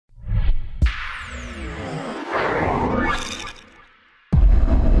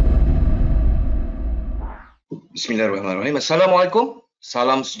Bismillahirrahmanirrahim. Assalamualaikum.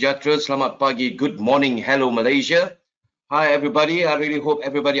 Salam sejahtera, selamat pagi, good morning, hello Malaysia. Hi everybody, I really hope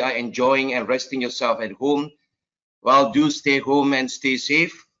everybody are enjoying and resting yourself at home. Well, do stay home and stay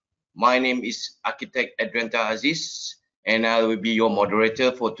safe. My name is Architect Adrenta Aziz and I will be your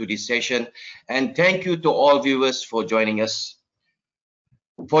moderator for today's session. And thank you to all viewers for joining us.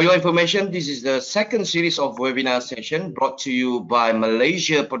 For your information, this is the second series of webinar session brought to you by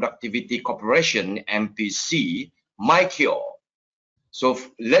Malaysia Productivity Corporation, MPC, MyCure. So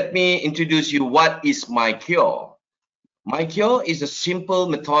let me introduce you what is MyCure. MyCure is a simple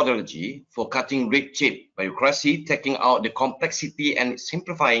methodology for cutting red tape, bureaucracy, taking out the complexity and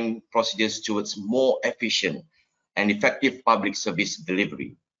simplifying procedures towards more efficient and effective public service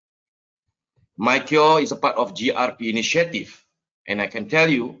delivery. MyCure is a part of GRP initiative, and I can tell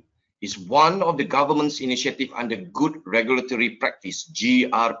you, is one of the government's initiative under Good Regulatory Practice,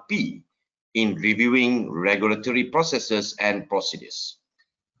 GRP, in reviewing regulatory processes and procedures.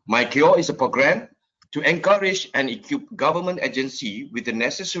 MyCure is a program to encourage and equip government agency with the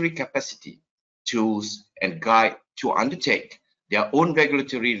necessary capacity, tools, and guide to undertake their own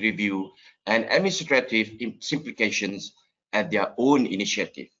regulatory review and administrative simplifications at their own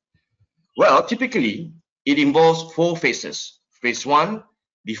initiative. Well, typically, it involves 4 phases. Phase 1,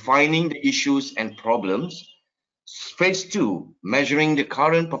 defining the issues and problems. Phase 2, measuring the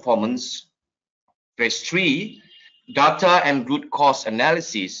current performance. Phase 3, data and root cause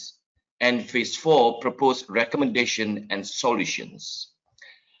analysis. And Phase 4, proposed recommendation and solutions.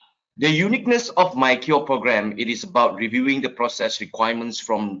 The uniqueness of MyCure program, it is about reviewing the process requirements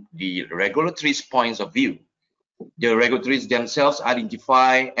from the regulatory's points of view. The regulatories themselves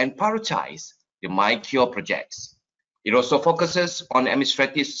identify and prioritize the MyCure projects. It also focuses on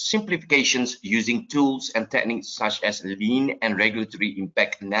administrative simplifications using tools and techniques such as Lean and Regulatory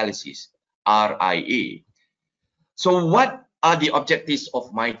Impact Analysis, RIA. So what are the objectives of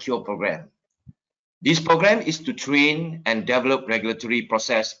MyCure program? This program is to train and develop regulatory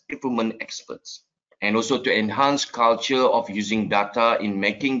process improvement experts, and also to enhance culture of using data in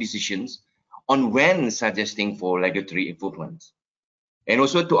making decisions on when suggesting for regulatory improvements, and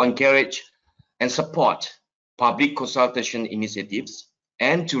also to encourage and support public consultation initiatives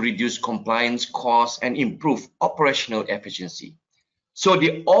and to reduce compliance costs and improve operational efficiency. So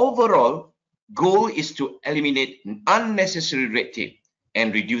the overall goal is to eliminate unnecessary red tape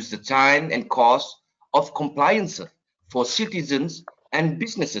and reduce the time and cost of compliance for citizens and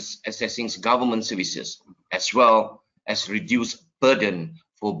businesses accessing government services, as well as reduce burden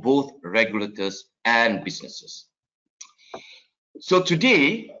for both regulators and businesses. So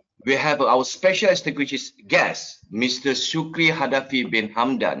today, we have our special distinguished guest, Mr. Shukri Hadafi bin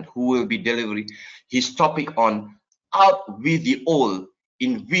Hamdan, who will be delivering his topic on Out with the Old,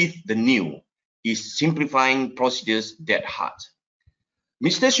 in with the New, is simplifying procedures that hard.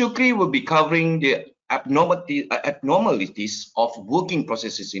 Mr. Shukri will be covering the abnormalities of working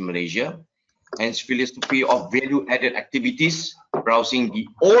processes in Malaysia and philosophy of value-added activities, browsing the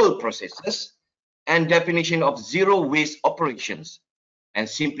old processes, and definition of zero-waste operations. And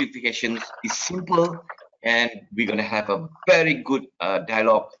simplification is simple, and we're going to have a very good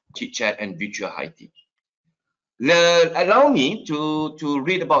dialogue, chit-chat, and virtual high tea. Allow me to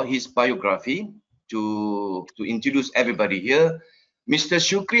read about his biography, to introduce everybody here. Mr.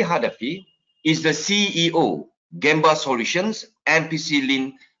 Shukri Hadafi is the CEO, Gemba Solutions, MPC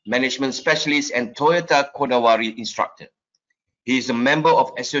Lean Management Specialist, and Toyota Kodawari Instructor. He is a member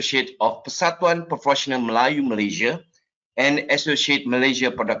of Associate of Persatuan Profesional Melayu Malaysia and Associate Malaysia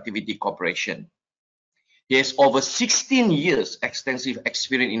Productivity Corporation. He has over 16 years extensive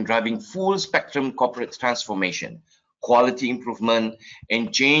experience in driving full spectrum corporate transformation, quality improvement,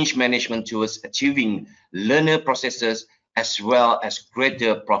 and change management towards achieving learner processes as well as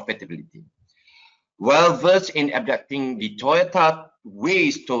greater profitability. Well versed in adapting the Toyota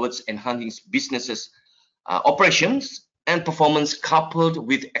ways towards enhancing businesses operations and performance, coupled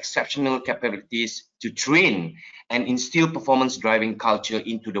with exceptional capabilities to train and instill performance-driving culture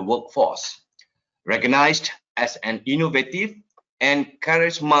into the workforce. Recognized as an innovative and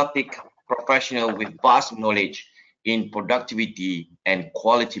charismatic professional with vast knowledge in productivity and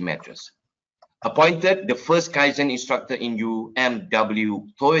quality matters. Appointed the first Kaizen instructor in UMW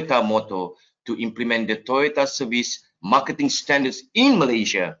Toyota Motor to implement the Toyota service marketing standards in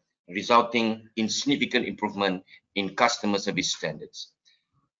Malaysia, resulting in significant improvement in customer service standards.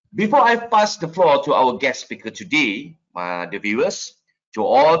 Before I pass the floor to our guest speaker today, the viewers, to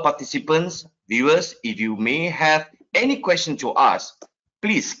all participants, viewers, if you may have any question to ask,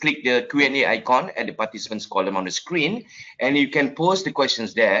 please click the Q&A icon at the participants column on the screen, and you can post the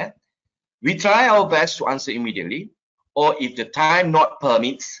questions there. We try our best to answer immediately, or if the time not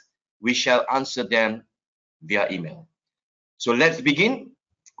permits, we shall answer them via email. So let's begin.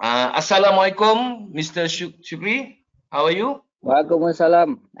 Assalamualaikum, Mr. Shukri. How are you?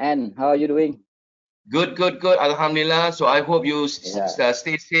 Waalaikumsalam. And how are you doing? Good, good, good. Alhamdulillah. So I hope you Yeah.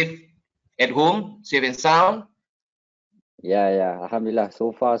 stay safe at home, safe and sound. Yeah. Alhamdulillah.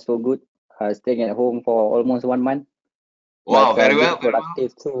 So far, so good. Staying at home for almost 1 month, Wow, but very well, being very well.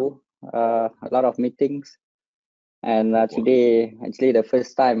 productive too. A lot of meetings. And Wow. today, actually, the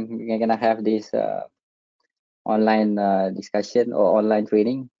first time we're gonna have this online discussion or online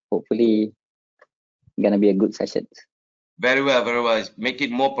training. Hopefully, gonna be a good session. Very well, very well. Make it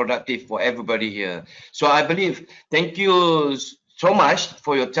more productive for everybody here. So I believe, thank you so much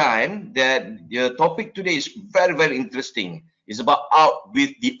for your time. That the topic today is very, very interesting. It's about out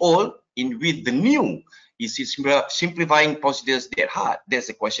with the old, in with the new. Is it simplifying procedures that hard? There's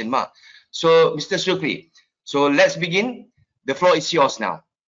a question mark. So, Mr. Sukri, so let's begin. The floor is yours now.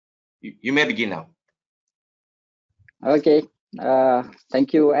 You may begin now. Okay.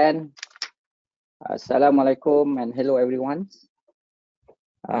 Thank you, and Assalamualaikum and hello everyone.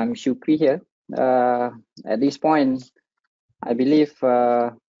 I'm Shukri here. At this point, I believe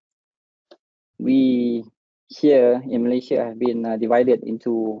we here in Malaysia have been divided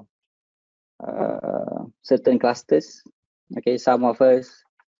into certain clusters. Okay, some of us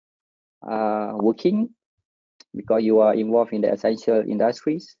are working because you are involved in the essential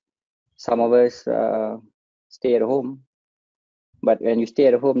industries. Some of us stay at home. But when you stay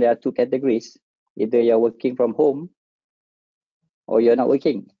at home, there are two categories. Either you're working from home or you're not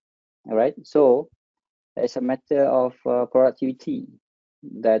working. All right. So it's a matter of productivity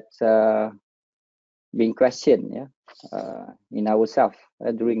that's being questioned, in ourselves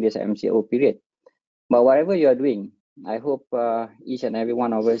during this MCO period. But whatever you are doing, I hope each and every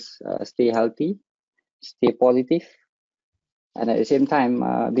one of us stay healthy, stay positive, and at the same time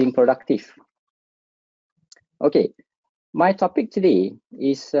being productive. Okay, my topic today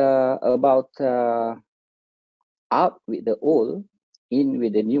is about out with the old, in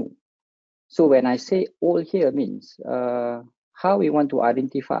with the new. So when I say old here means how we want to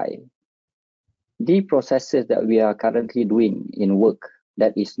identify the processes that we are currently doing in work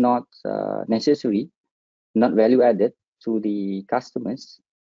that is not necessary, not value added to the customers,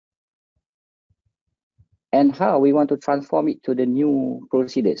 and how we want to transform it to the new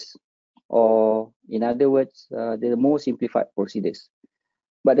procedures, or in other words, the more simplified procedures.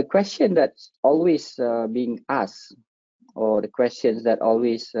 But the question that's always being asked, or the questions that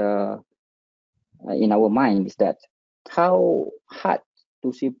always in our mind is that how hard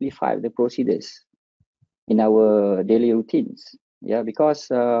to simplify the procedures in our daily routines. Yeah, because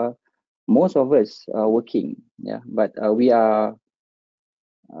most of us are working, but we are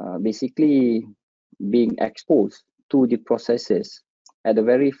basically being exposed to the processes at the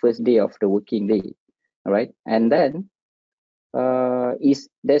very first day of the working day. All right, and then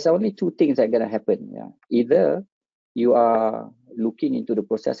there's only two things that are gonna happen. Yeah, either you are looking into the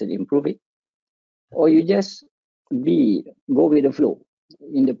process and improve it, or you just go with the flow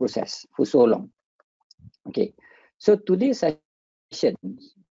in the process for so long. Okay, so today's session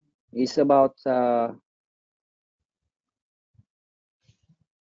is about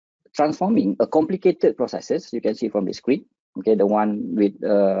transforming a complicated processes. You can see from the screen, okay, the one with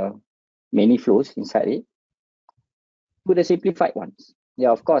many flows inside it, to the simplified ones.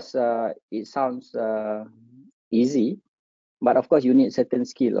 Yeah, of course, it sounds easy, but of course you need certain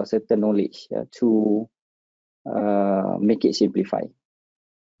skill or certain knowledge to make it simplified.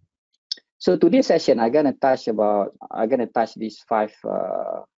 So today's session, I'm gonna touch these 5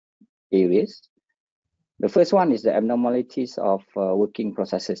 areas. The first one is the abnormalities of working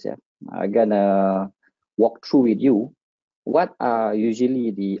processes. Yeah, I'm gonna walk through with you what are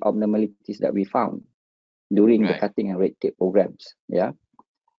usually the abnormalities that we found during the cutting and red tape programs. Yeah,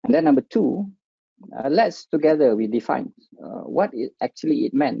 and then number 2, let's together we define what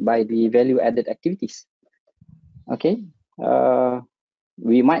it meant by the value added activities. Okay,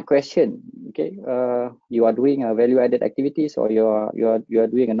 we might question, okay, you are doing a value added activities, or you are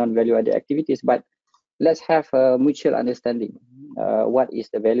doing a non value added activities, but let's have a mutual understanding what is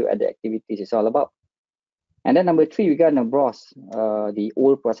the value added activities is all about. And then number 3, we're gonna browse the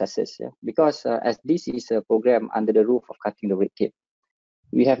old processes, because as this is a program under the roof of cutting the red tape,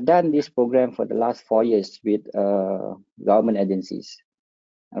 we have done this program for the last 4 years with government agencies.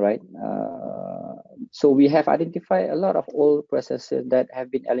 All right, so we have identified a lot of old processes that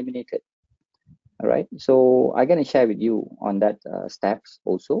have been eliminated. All right, so I'm going to share with you on that steps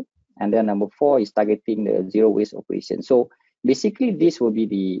also. And then number 4 is targeting the zero waste operation. So basically, this will be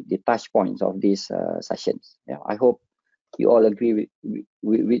the touch points of these sessions. Yeah, I hope you all agree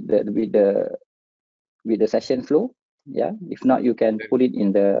with the session flow. Yeah, if not, you can put it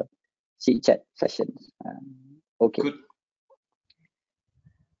in the chit chat sessions. Okay. Good.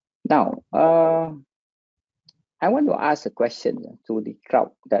 Now, I want to ask a question to the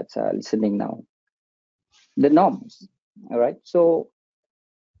crowd that's listening now. The norms, all right? So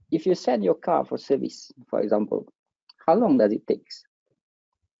if you send your car for service, for example, how long does it take?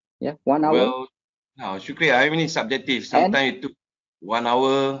 Yeah, 1 hour? Well, now, Shukri, I mean, it's subjective. Sometimes it took 1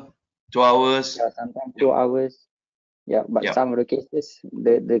 hour, 2 hours. Yeah, sometimes 2 hours. Yeah, but some of the cases,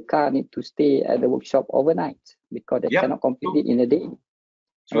 the car need to stay at the workshop overnight because they cannot complete it in a day.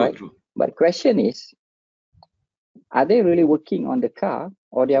 Right? True. But the question is, are they really working on the car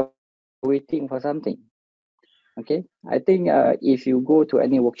or they are waiting for something? Okay, I think if you go to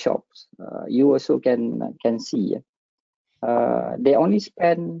any workshops, you also can see they only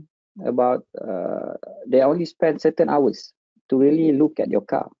spend certain hours to really look at your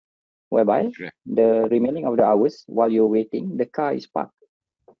car, whereby the remaining of the hours while you're waiting, the car is parked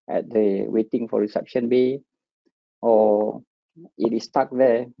at the waiting for reception bay, or it is stuck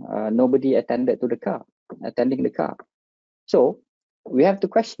there. Nobody attending the car. So we have to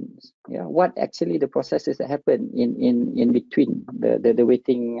question, what actually the processes that happen in between the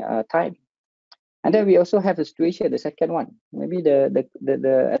waiting time. And then we also have a situation, the second one. Maybe the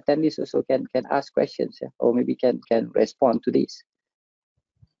attendees also can ask questions, or maybe can respond to this.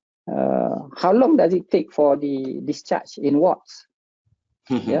 How long does it take for the discharge in wards?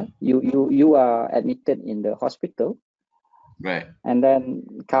 Yeah, you are admitted in the hospital, right? And then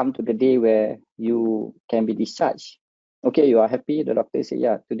come to the day where you can be discharged. Okay, you are happy. The doctor said,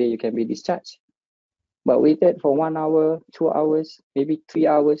 yeah, today you can be discharged. But waited for 1 hour, 2 hours, maybe 3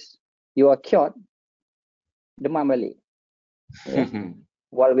 hours. You are cured. Demam balik. Yeah,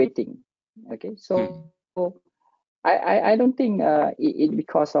 while waiting. Okay, so I don't think it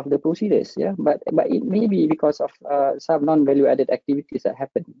because of the procedures, but it may be because of some non-value added activities that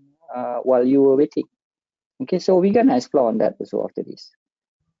happen while you were waiting. Okay, so we're gonna explore on that also after this,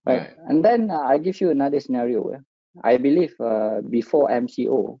 right? And then I give you another scenario. I believe before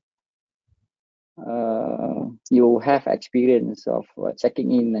MCO, you have experience of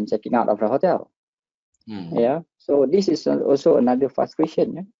checking in and checking out of the hotel. Yeah, so this is also another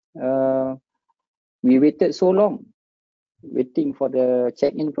frustration. We waited so long waiting for the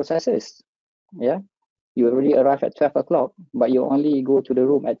check-in processes. Yeah, you already arrive at 12 o'clock, but you only go to the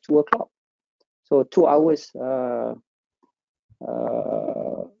room at 2 o'clock. So 2 hours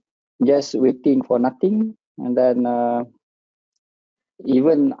just waiting for nothing. And then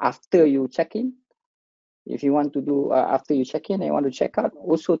even after you check in, if you want to do after you check in and you want to check out,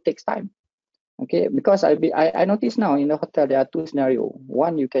 also takes time. Okay, because I notice now in the hotel there are two scenarios.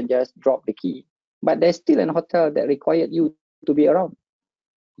 One, you can just drop the key, but there's still an hotel that required you to be around.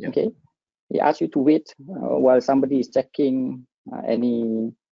 Okay, they ask you to wait while somebody is checking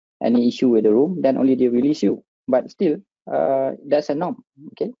any issue with the room, then only they release you. But still, that's a norm.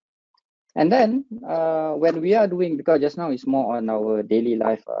 Okay, and then when we are doing, because just now it's more on our daily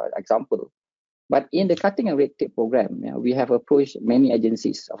life example, but in the cutting and red tape program, we have approached many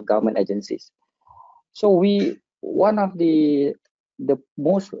agencies of government agencies. So one of the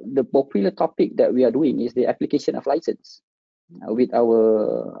popular topic that we are doing is the application of license with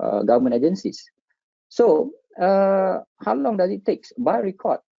our government agencies. So how long does it take? By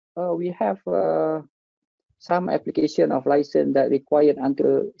record, we have some application of license that required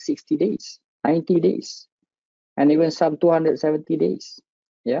until 60 days, 90 days, and even some 270 days.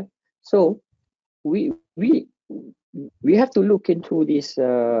 Yeah. So we have to look into this.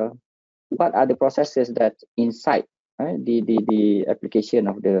 What are the processes that inside the application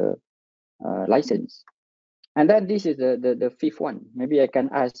of the license? And then this is the fifth one. Maybe I can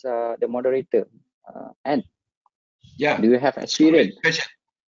ask the moderator. And do you have experience?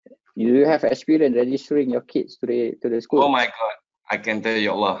 Do you have experience registering your kids to the school? Oh my God, I can tell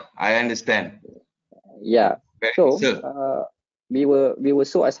you, Allah, I understand. Yeah. So we were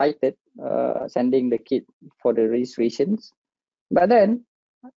so excited sending the kid for the registrations, but then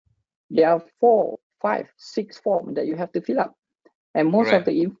there are 4, 5, 6 forms that you have to fill up, and most of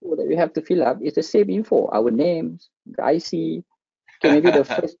the info that you have to fill up is the same info: our names, the IC. Okay, maybe the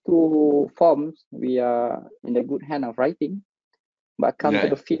first 2 forms we are in the good hand of writing, but come to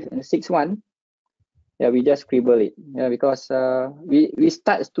the 5th and 6th one, we just scribble it. Because we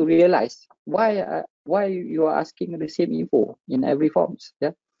start to realize why you are asking the same info in every forms.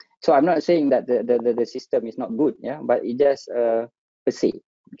 Yeah. So I'm not saying that the system is not good. Yeah, but it just per se.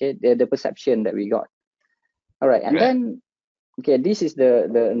 Okay, the perception that we got. All right, and then Okay, this is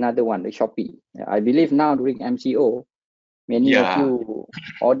the another one, the Shopee. I believe now during MCO, many of you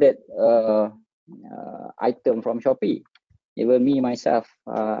ordered item from Shopee. Even me myself,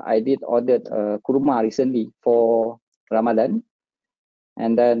 I did ordered kurma recently for Ramadan,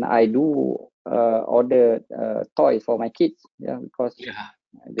 and then I do order toys for my kids, because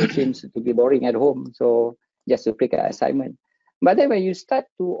they seems to be boring at home, so just to create an excitement. But then when you start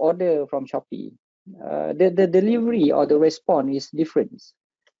to order from Shopee, the delivery or the response is different.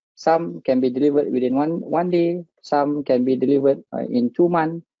 Some can be delivered within one day, some can be delivered in 2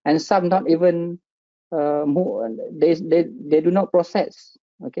 months, and some not even more. They do not process.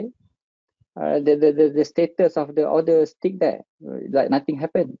 Okay, the status of the order stick there, like nothing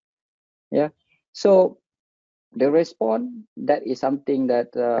happened. Yeah, so the response, that is something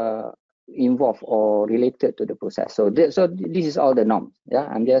that involved or related to the process. So this is all the norms. Yeah,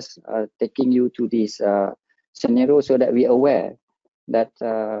 I'm just taking you to this scenario so that we're aware that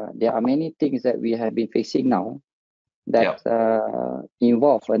there are many things that we have been facing now that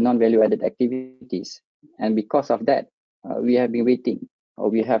involve non-value added activities, and because of that we have been waiting, or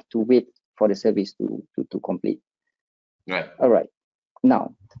we have to wait for the service to complete. Right. All right.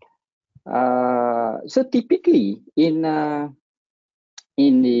 Now, so typically in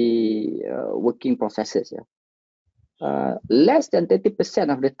the working processes, less than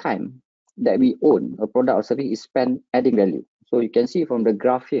 30% of the time that we own a product or service is spent adding value. So you can see from the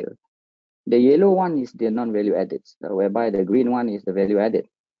graph here, the yellow one is the non-value added, whereby the green one is the value added.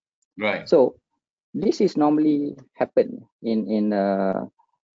 Right. So this is normally happen in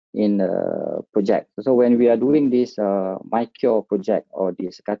project. So when we are doing this MyCure project or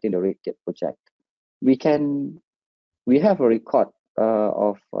this cutting the red tape project, we have a record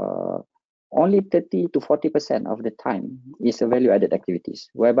of only 30 to 40% of the time is a value-added activities,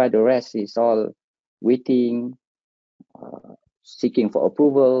 whereby the rest is all waiting, seeking for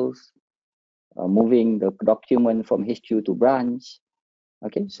approvals, moving the document from HQ to branch.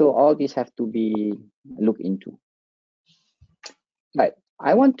 Okay, so all these have to be looked into. Right,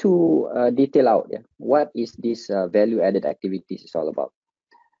 I want to detail out what is this value-added activities is all about.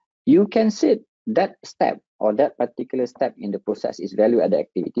 You can say that step or that particular step in the process is value-added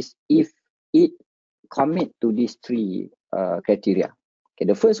activities if it commit to these three criteria. Okay,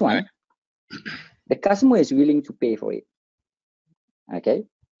 the first one, the customer is willing to pay for it. Okay,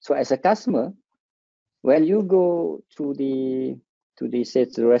 so as a customer, when you go to the say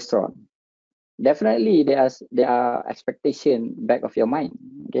to the restaurant, definitely there are expectation back of your mind.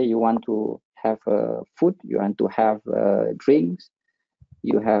 Okay, you want to have food, you want to have drinks,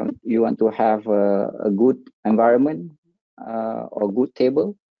 you want to have a good environment or good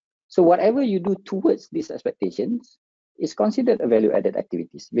table. So whatever you do towards these expectations is considered a value-added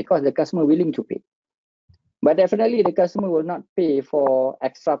activities because the customer willing to pay. But definitely the customer will not pay for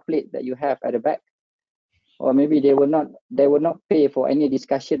extra plate that you have at the back, or maybe they will not pay for any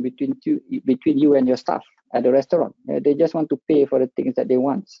discussion between you and your staff at the restaurant. They just want to pay for the things that they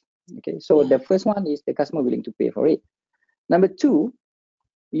want. Okay, so the first one is the customer willing to pay for it. Number two,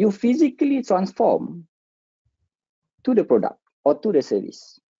 you physically transform to the product or to the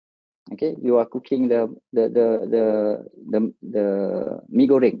service. Okay, you are cooking the mee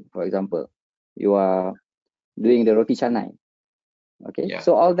goreng, for example. You are doing the roti canai. Okay,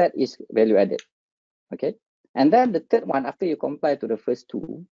 so all that is value added. Okay, and then the third one, after you comply to the first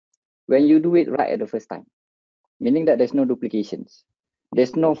two, when you do it right at the first time, meaning that there's no duplications,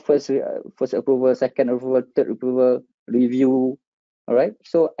 there's no first approval, second approval, third approval, review. All right,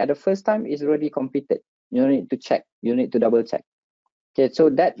 so at the first time is already completed. You don't need to check, you need to double check. Okay, so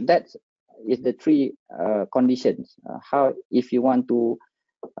that is the three conditions. How, if you want to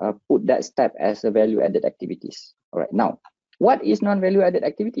put that step as a value-added activities. All right, now, what is non-value added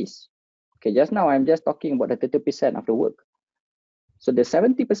activities? Okay, just now I'm just talking about the 30% of the work. So the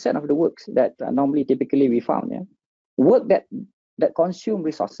 70% of the works that normally typically we found, work that consume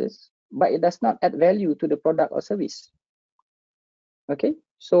resources, but it does not add value to the product or service. Okay,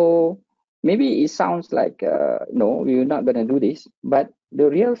 so maybe it sounds like no, we're not going to do this, but the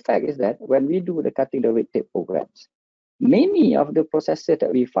real fact is that when we do the cutting the red tape programs, many of the processes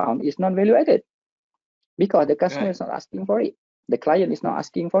that we found is non-value added because the customer is not asking for it, the client is not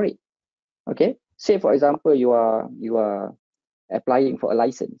asking for it. Okay, say for example, you are applying for a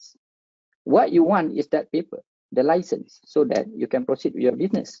license. What you want is that paper, the license, so that you can proceed with your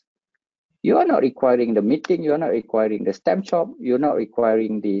business. You are not requiring the meeting, you are not requiring the stamp shop, you're not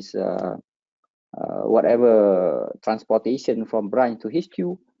requiring this whatever transportation from branch to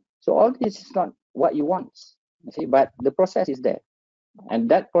HQ. So all this is not what you want, you see, but the process is there. And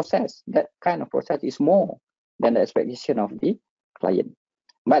that process, that kind of process is more than the expectation of the client.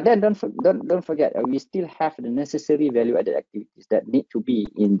 But then don't forget, we still have the necessary value-added activities that need to be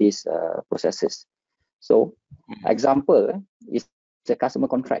in these processes. So, example is a customer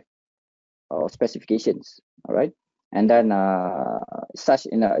contract or specifications, all right? And then such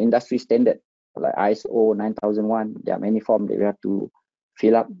in an industry standard like ISO 9001, there are many forms that we have to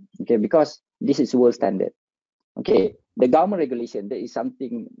fill up, okay? Because this is world standard. Okay, the government regulation, there is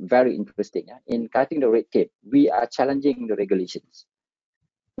something very interesting. In cutting the red tape, we are challenging the regulations.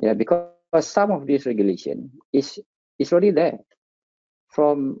 Yeah, because some of this regulation is already there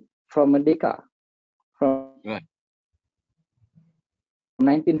from Merdeka, from Right.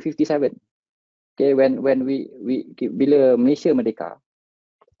 1957. Okay, when we bila Malaysia merdeka,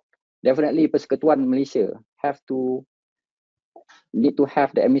 definitely Persekutuan Malaysia need to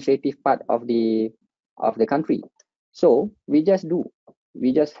have the administrative part of the country. So we just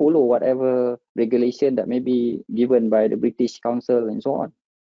follow whatever regulation that may be given by the British Council and so on.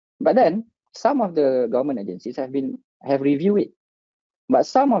 But then some of the government agencies have reviewed it, but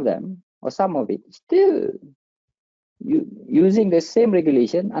some of it still using the same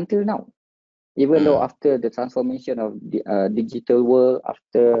regulation until now. Even though after the transformation of the digital world,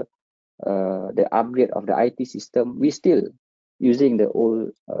 after the upgrade of the IT system, we still using the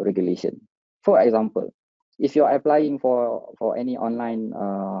old regulation. For example, if you're applying for any online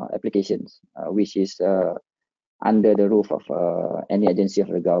applications, which is under the roof of any agency of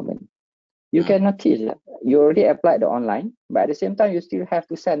the government, you can notice you already applied the online, but at the same time, you still have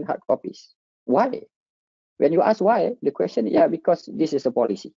to send hard copies. Why? When you ask why, the question, because this is a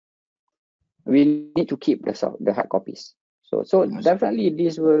policy. We need to keep the hard copies. So definitely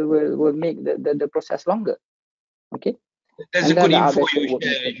this will make the process longer. Okay. That's a good info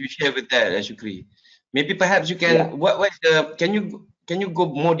you share with that, Shukri. Maybe perhaps you can can you go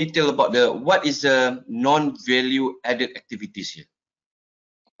more detail about what is the non-value added activities here?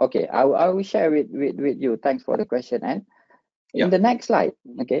 Okay, I will share with you. Thanks for the question. And in the next slide,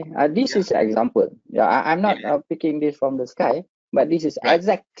 okay, this is an example. Yeah, I'm not picking this from the sky, but this is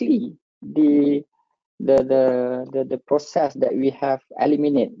exactly the process that we have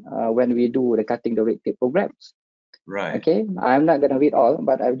eliminated when we do the cutting the red tape programs. Right. Okay, I'm not going to read all,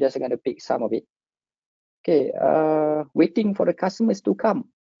 but I'm just going to pick some of it. Okay, waiting for the customers to come.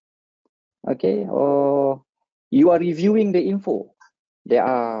 Okay, or you are reviewing the info. There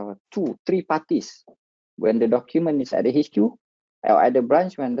are 2-3 parties when the document is at the HQ or at the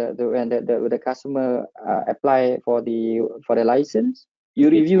branch when the customer apply for the license. You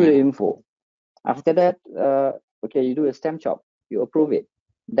review the info. After that, okay, you do a stamp job. You approve it.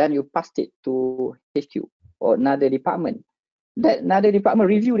 Then you pass it to HQ or another department. That another department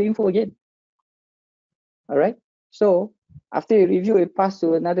review the info again. All right. So after you review, it pass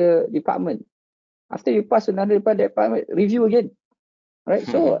to another department. After you pass to another department, review again. All right.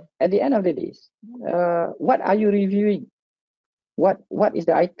 So at the end of the day, what are you reviewing? What is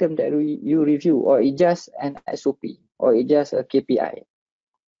the item that you review, or it just an SOP, or it just a KPI?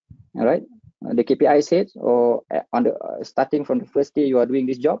 All right. The KPI says, or on the starting from the first day you are doing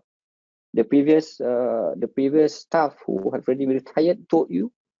this job, the previous staff who have already retired told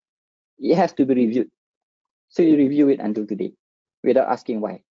you it has to be reviewed. So you review it until today without asking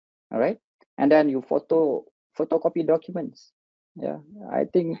why. All right. And then you photocopy documents. Yeah. I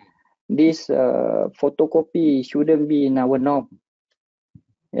think this photocopy shouldn't be in our norm.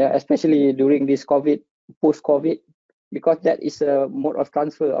 Yeah, especially during this post-COVID, because that is a mode of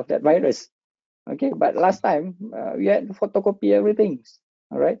transfer of that virus. Okay, but last time we had to photocopy everything.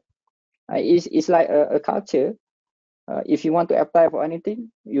 All right. It's like a culture. If you want to apply for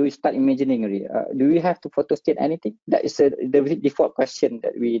anything, you start imagining already. Do we have to photostate anything? That is the default question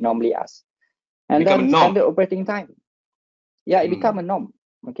that we normally ask. And then standard operating time. Yeah, it become a norm.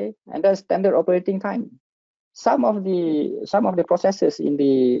 Okay, and then standard operating time. Some of the processes in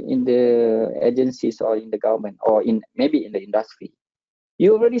the agencies or in the government or maybe in the industry,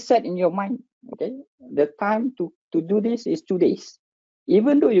 you already set in your mind. Okay, the time to do this is 2 days.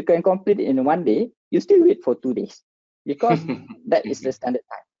 Even though you can complete it in 1 day, you still wait for 2 days because that is the standard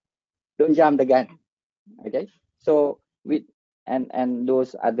time. Don't jump the gun. Okay, so with and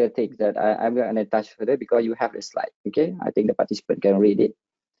those other things that I'm going to touch further because you have the slide. Okay, I think the participant can read it.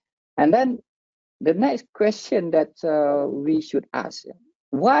 And then the next question that we should ask: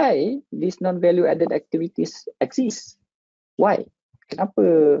 why these non-value added activities exist? Why?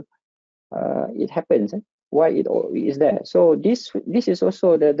 Kenapa it happens? Why it is there? So this is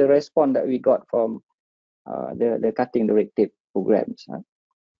also the response that we got from the cutting the red tape programs.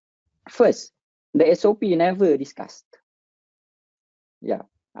 First, the SOP never discussed. Yeah,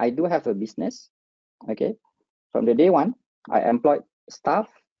 I do have a business. Okay, From the day one, I employed staff,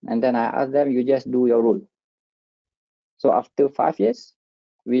 and then I asked them, you just do your role. So after 5 years,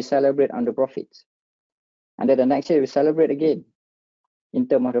 we celebrate on the profits. And then the next year, we celebrate again in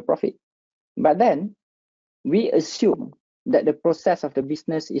terms of the profit. But then we assume that the process of the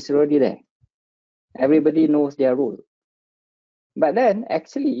business is already there. Everybody knows their role. But then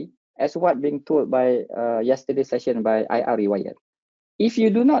actually, as what being told by yesterday's session by IR Riwayat, if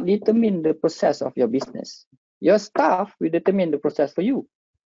you do not determine the process of your business, your staff will determine the process for you.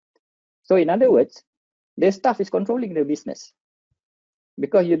 So in other words, the staff is controlling the business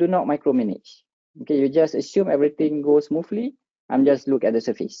because you do not micromanage. Okay, you just assume everything goes smoothly and just look at the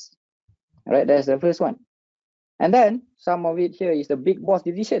surface. All right, that's the first one. And then some of it here is the big boss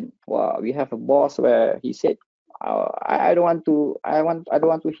decision. Wow, we have a boss where he said, I don't want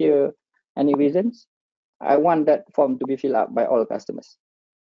to hear any reasons. I want that form to be filled up by all customers.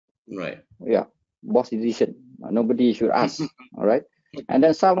 Right. Yeah, boss decision. Nobody should ask. All right. And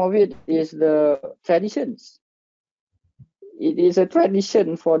then some of it is the traditions. It is a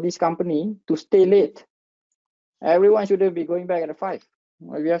tradition for this company to stay late. Everyone shouldn't be going back at 5.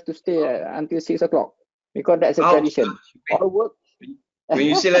 We have to stay until 6 o'clock because that's a tradition. All work. When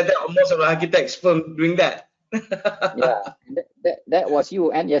you say like that, most of the architects firm doing that. Yeah, that was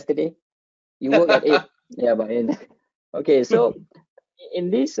you and yesterday. You work at 8. Yeah, but okay. So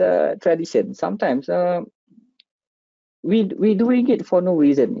in this tradition, sometimes we doing it for no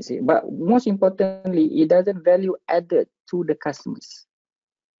reason, you see. But most importantly, it doesn't value added to the customers.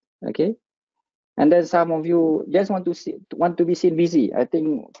 Okay. And then some of you just want to be seen busy. I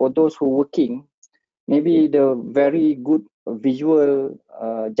think for those who are working, maybe the very good visual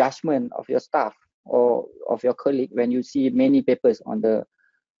judgment of your staff or of your colleague when you see many papers on the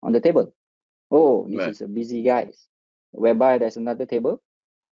table. Oh, this is a busy guy. Whereby there's another table,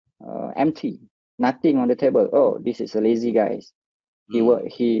 empty, nothing on the table. Oh, this is a lazy guy. He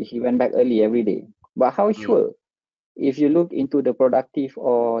went back early every day. But how sure? If you look into the productive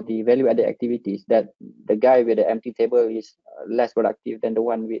or the value-added activities, that the guy with the empty table is less productive than the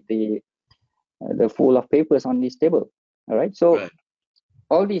one with the full of papers on this table. All right. So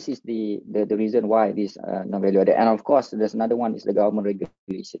all this is the reason why this non-value-added. And of course, there's another one is the government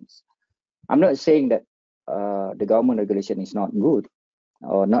regulations. I'm not saying that the government regulation is not good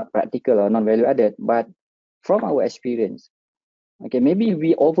or not practical or non-value-added, but from our experience, okay, maybe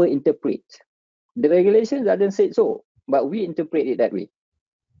we over-interpret. The regulation doesn't say so, but we interpret it that way.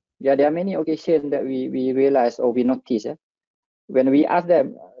 Yeah, there are many occasions that we realize or we notice. When we ask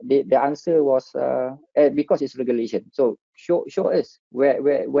them, the answer was because it's regulation. So show us where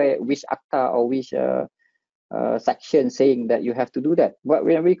which acta or which section saying that you have to do that. But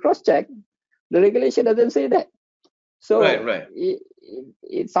when we cross-check, the regulation doesn't say that. So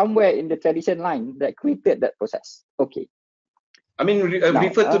it's somewhere in the tradition line that created that process. Okay. I mean,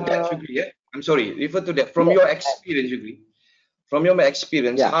 refer to that, Shukri, yeah? I'm sorry, refer to that. From your experience, Shukri, from your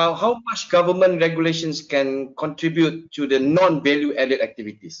experience, how much government regulations can contribute to the non-value added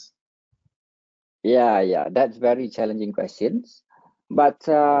activities? Yeah, that's very challenging questions. But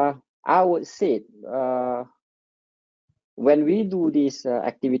I would say when we do these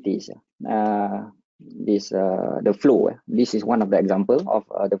activities, the flow, this is one of the example of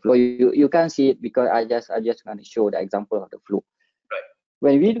the flow. You can't see it because I just want to show the example of the flow. Right.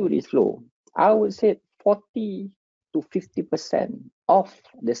 When we do this flow, I would say 40 to 50% of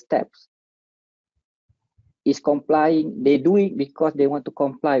the steps is complying. They do it because they want to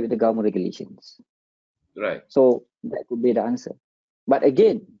comply with the government regulations. Right. So that could be the answer. But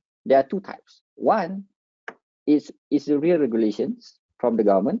again, there are two types. One is the real regulations from the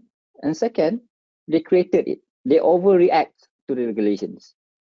government, and second, they created it. They overreact to the regulations.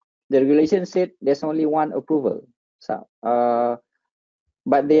 The regulation said there's only one approval, so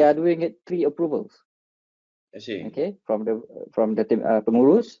but they are doing it 3 approvals. I see. Okay, from the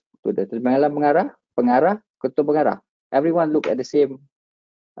pengurus to the pengarah, ketua pengarah. Everyone look at the same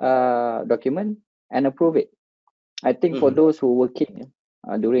document and approve it. I think for those who are working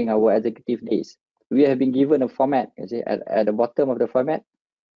during our executive days, we have been given a format. You see, at the bottom of the format,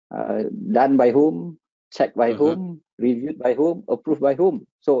 done by whom, checked by whom, reviewed by whom, approved by whom.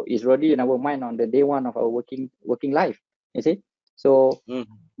 So it's already in our mind on the day one of our working life. You see, so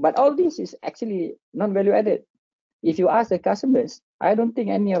but all this is actually non-value added. If you ask the customers, I don't think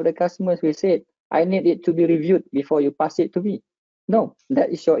any of the customers will say, I need it to be reviewed before you pass it to me. No, that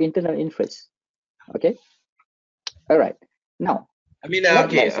is your internal interest. Okay. All right. Now, I mean,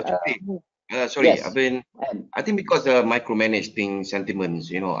 sorry, yes. I think because the micromanaging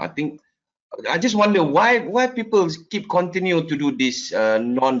sentiments, I just wonder why people keep continue to do these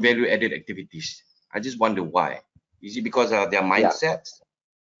non-value added activities. I just wonder why. Is it because of their mindsets?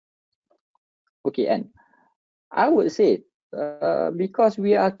 Okay, and I would say because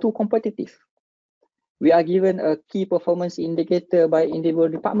we are too competitive. We are given a key performance indicator by individual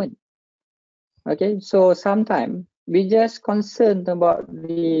department. Okay, so sometimes we just concerned about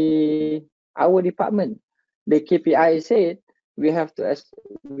our department. The KPI said we have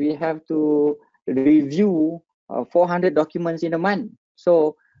to review 400 documents in a month.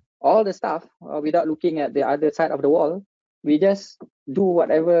 So all the stuff without looking at the other side of the wall, we just do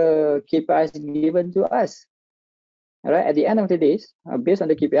whatever KPI is given to us. All right. At the end of the day, based on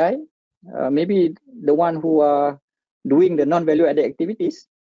the KPI, maybe the one who are doing the non-value added activities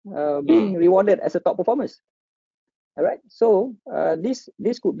being rewarded as a top performers. All right. So this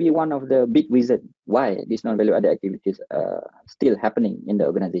could be one of the big reasons why these non-value added activities are still happening in the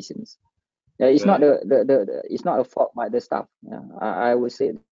organizations. It's not it's not a fault by the staff. I would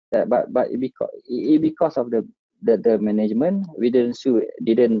say that, but because of the management, we didn't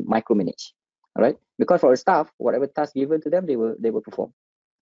micromanage. All right. Because for the staff, whatever task given to them, they will perform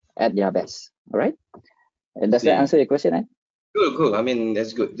at their best. All right. And does that answer your question? Good. I mean,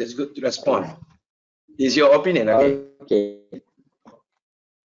 that's good. That's good to respond. Is your opinion, okay? Okay.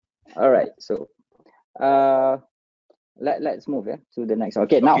 All right. So, let's move to the next.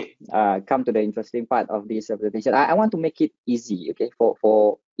 Okay. Now, come to the interesting part of this presentation. I want to make it easy, okay,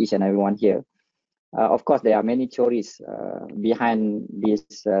 for each and everyone here. Of course, there are many theories behind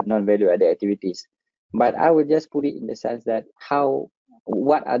these non-value added activities, but I will just put it in the sense that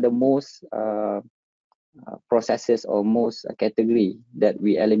what are the most processes or most category that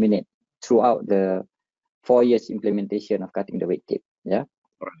we eliminate throughout the 4 years implementation of cutting the red tape. Yeah.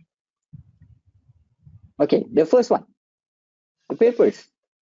 Okay, the first one, the papers.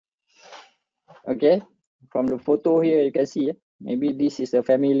 Okay, from the photo here you can see maybe this is a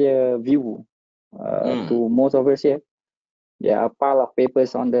familiar view to most of us here. There are a pile of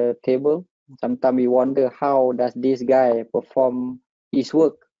papers on the table. Sometimes we wonder how does this guy perform his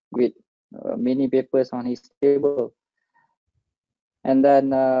work with many papers on his table. And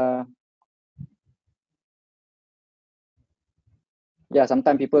then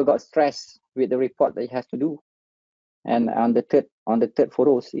sometimes people got stressed with the report that he has to do. And on the third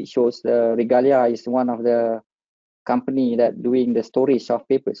photos, it shows Regalia is one of the company that doing the storage of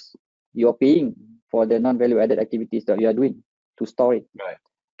papers. You're paying for the non-value added activities that you are doing to store it. Right.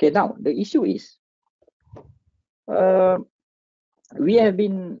 Okay, now the issue is we have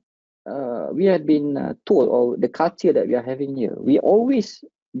been told, or the culture that we are having here, we always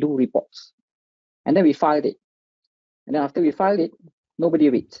do reports and then we filed it, and then after we filed it, nobody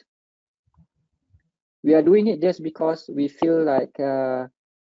reads. We are doing it just because we feel like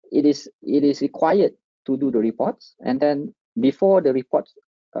it is required to do the reports, and then before the reports,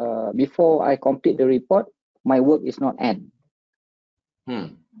 before I complete the report, my work is not end.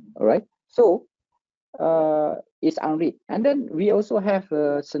 All right, so it's unread. And then we also have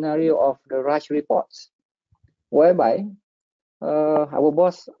a scenario of the rush reports, whereby our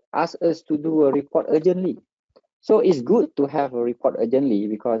boss asks us to do a report urgently. So it's good to have a report urgently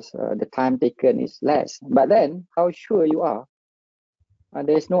because the time taken is less. But then, how sure you are?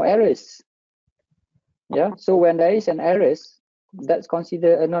 There's no errors. Yeah. So when there is an errors, that's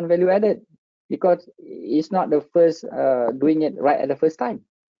considered a non-value added because it's not the first doing it right at the first time.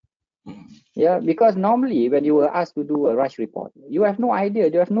 Yeah, because normally when you were asked to do a rush report, you have no idea,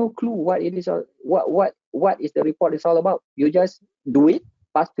 you have no clue what it is, what is the report is all about. You just do it,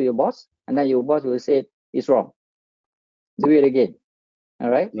 pass to your boss, and then your boss will say it's wrong. Do it again. All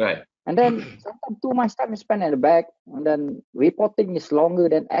right. Right. And then sometimes too much time is spent at the back, and then reporting is longer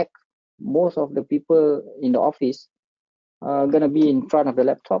than act. Most of the people in the office are gonna be in front of the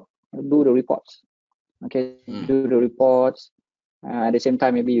laptop, do the reports. Okay, do the reports. At the same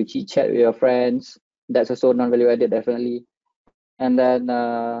time, maybe you chit chat with your friends. That's also non-value added, definitely. And then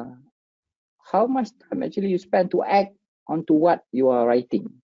how much time actually you spend to act onto what you are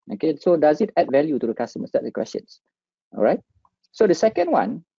writing? Okay, so does it add value to the customers? That's the questions. All right. So the second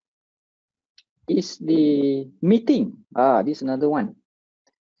one is the meeting. This is another one.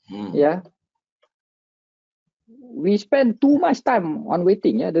 Yeah. We spend too much time on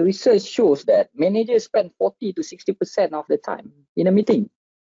waiting. Yeah, the research shows that managers spend 40 to 60% of the time in a meeting.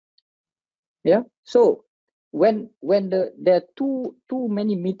 Yeah. So when there are too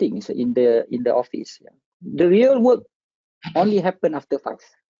many meetings in the office, the real work only happen after 5.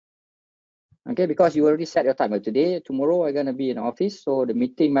 Okay, because you already set your time. Today, tomorrow, I'm gonna be in office, so the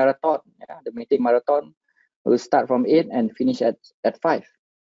meeting marathon. The meeting marathon will start from 8 and finish at 5.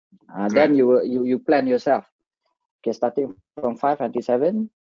 Then you plan yourself. Okay, starting from 5 until 7.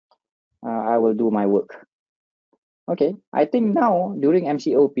 I will do my work. Okay, I think now during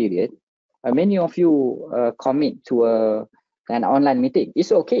MCO period, many of you commit to an online meeting.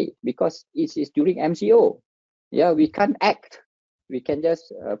 It's okay because it's during MCO. Yeah, we can't act. We can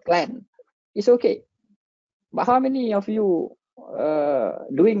just plan. It's okay. But how many of you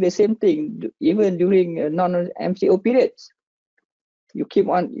doing the same thing even during non-MCO periods? You keep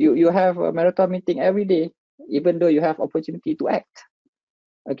on. You have a marathon meeting every day, even though you have opportunity to act.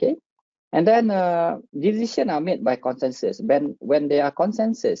 Okay. And then decisions are made by consensus. When there are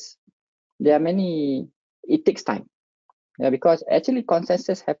consensus, there are many. It takes time, yeah, because actually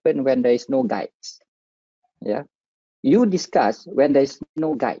consensus happen when there is no guides. Yeah, you discuss when there is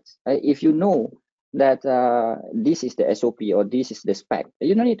no guides. If you know that this is the SOP or this is the spec,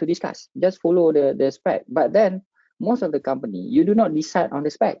 you don't need to discuss. Just follow the spec. But then most of the company, you do not decide on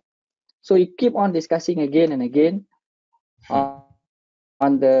the spec, so you keep on discussing again and again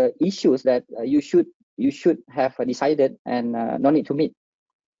on the issues that you should have decided and no need to meet.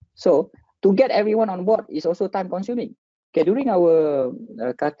 So to get everyone on board is also time consuming. Okay, during our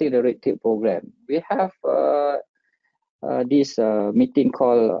cutting the red tape program, we have this meeting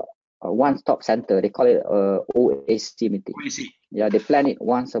called One Stop Center. They call it OAC meeting. OAC. Yeah, they plan it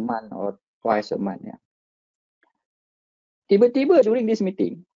once a month or twice a month. Yeah. Tiba-tiba during this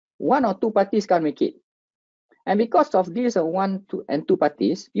meeting, one or two parties can't make it. And because of these one, two, and two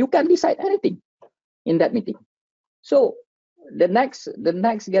parties, you can decide anything in that meeting. So the next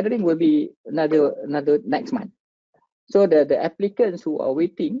gathering will be another next month. So the applicants who are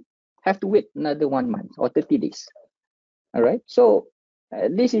waiting have to wait another 1 month or 30 days. All right. So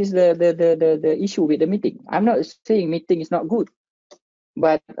this is the issue with the meeting. I'm not saying meeting is not good,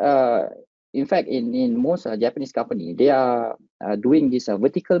 but in fact, in most Japanese company, they are doing this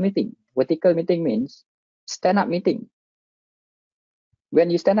vertical meeting. Vertical meeting means stand-up meeting. When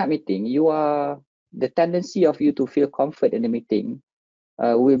you stand-up meeting, the tendency of you to feel comfort in the meeting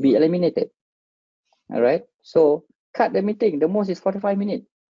will be eliminated. All right. So cut the meeting. The most is 45 minutes.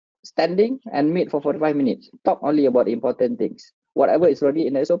 Standing and meet for 45 minutes. Talk only about important things. Whatever is already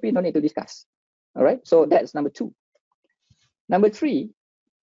in the SOP, no need to discuss. All right. So that's number 2. Number 3,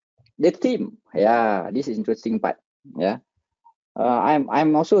 the team. Yeah, this is interesting part. Yeah.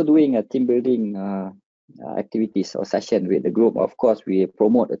 I'm also doing a team building activities or session with the group. Of course, we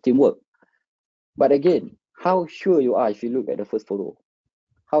promote a teamwork. But again, how sure you are if you look at the first photo?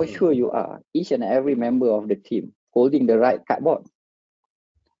 How sure you are each and every member of the team holding the right cardboard,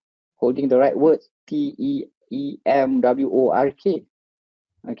 holding the right words, TEEMWORK.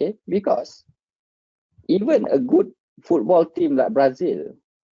 Okay, because even a good football team like Brazil,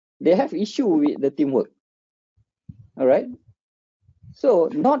 they have issue with the teamwork. All right. So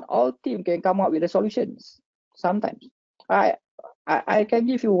not all team can come up with the solutions. Sometimes, I can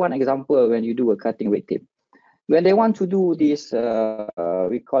give you one example when you do a cutting weight team. When they want to do this,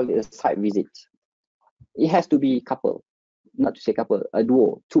 we call it a site visit. It has to be couple, not to say couple, a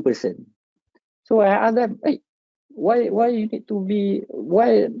duo, 2 person. So I ask them, hey, why you need to be,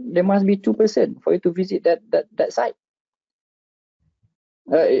 why there must be 2 person for you to visit that site?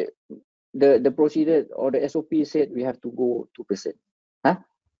 The procedure or the SOP said we have to go 2 person. Huh?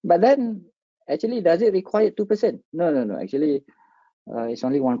 But then actually, does it require 2 person? No. Actually, it's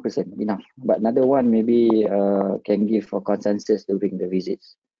only 1 person enough. But another one maybe can give a consensus during the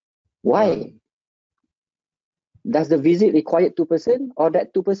visits. Why? Does the visit require 2 person or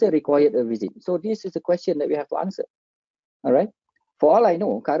that 2 person required a visit? So this is a question that we have to answer. All right. For all I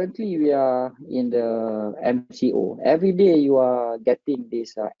know, currently we are in the MCO. Every day you are getting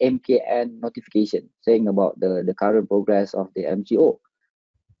this MKN notification saying about the current progress of the MCO.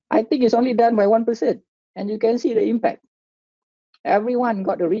 I think it's only done by 1%, and you can see the impact. Everyone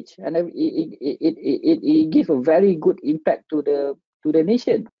got the reach, and it gives a very good impact to the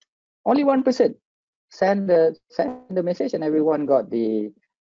nation. Only 1% send the message, and everyone got the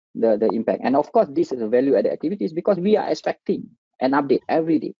impact. And of course, this is a value-added activities because we are expecting an update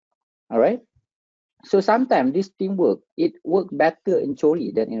every day. All right. So sometimes this teamwork, it works better in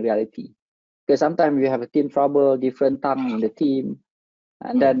theory than in reality. Because sometimes you have a team trouble, different tongue in the team.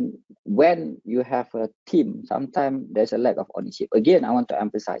 And then when you have a team, sometimes there's a lack of ownership. Again, I want to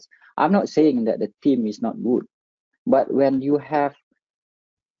emphasize, I'm not saying that the team is not good, but when you have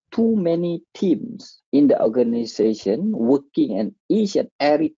too many teams in the organization working in each and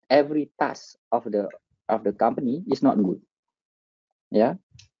every task of the company is not good. Yeah.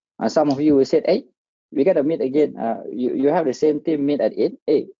 Some of you will say, hey, we're gonna meet again. You have the same team meet at 8.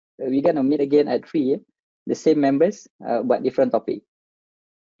 Hey, we're gonna meet again at 3. The same members, but different topic.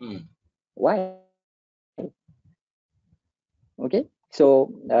 Why? Okay.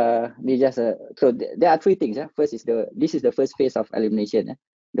 So there are three things. First is this is the first phase of elimination.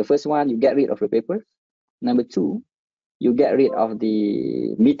 The first one, you get rid of the papers. Number two, you get rid of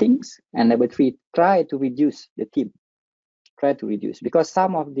the meetings. And number three, try to reduce the team. Try to reduce, because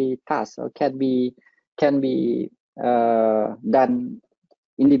some of the tasks can be done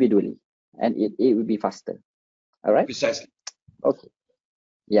individually, and it will be faster. All right. Precisely. Okay.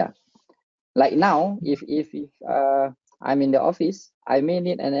 Yeah. Like now, if I'm in the office, I may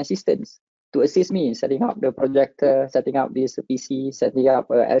need an assistant to assist me in setting up the projector, setting up this PC, setting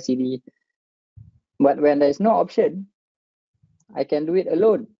up a LCD. But when there's no option, I can do it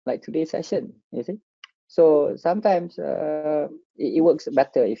alone, like today's session, you see. So sometimes it works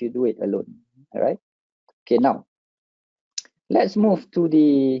better if you do it alone. All right. Okay, now let's move to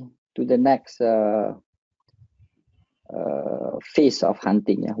the next phase of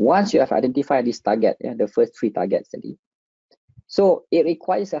hunting. Once you have identified this target, the first three targets, so it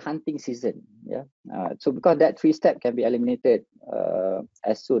requires a hunting season. So because that three step can be eliminated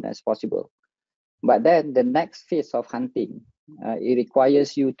as soon as possible, but then the next phase of hunting, it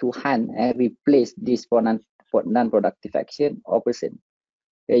requires you to hunt and replace this for non-productive action or person.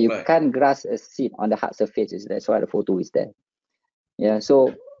 You can't grasp a seed on the hard surface. That's why the photo is there.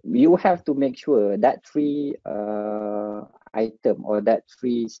 So you have to make sure that three item or that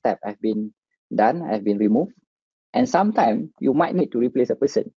three step have been done, have been removed, and sometimes you might need to replace a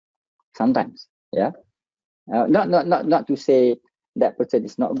person. Sometimes, not to say that person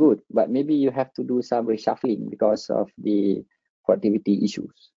is not good, but maybe you have to do some reshuffling because of the productivity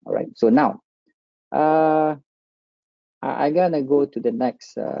issues. All right. So now, I'm gonna go to the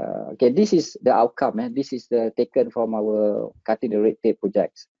next. Okay, this is the outcome, and this is taken from our cutting the red tape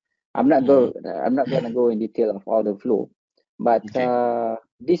projects. I'm not gonna go in detail of all the flow, but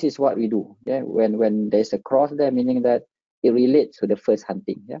this is what we do. When there's a cross there, meaning that it relates to the first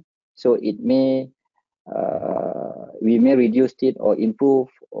hunting. So it may we may reduce it or improve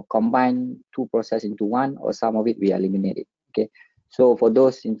or combine two processes into one, or some of it we eliminate it. Okay. So for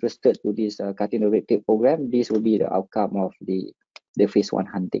those interested to this cutting the red tape program, this will be the outcome of the phase one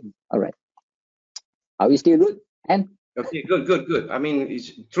hunting. All right. Are we still good? And okay, good. I mean,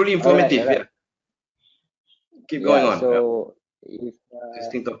 it's truly informative. All right. Keep going on. So if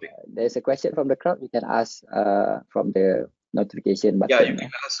there's a question from the crowd, you can ask from the notification button. Yeah, you can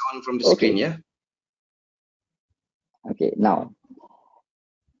ask one from the screen. Yeah. Okay. Now,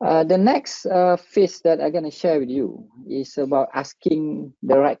 the next phase that I'm going to share with you is about asking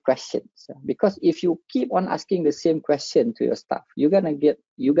the right questions. Because if you keep on asking the same question to your staff, you're gonna get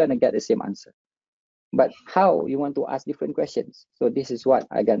the same answer. But how you want to ask different questions? So this is what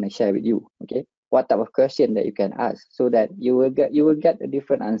I'm gonna share with you. Okay, what type of question that you can ask so that you will get a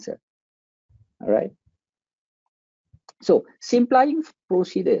different answer. All right. So simplifying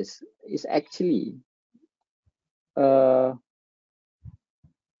procedures is actually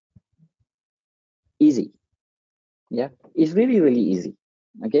easy. It's really easy.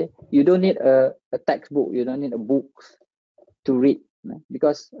 Okay, you don't need a textbook, you don't need a book to read,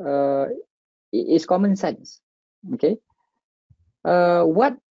 because it's common sense. Okay,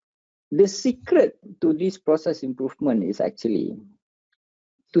 what the secret to this process improvement is actually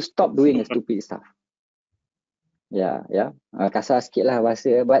to stop doing the stupid stuff. Kasar sikit lah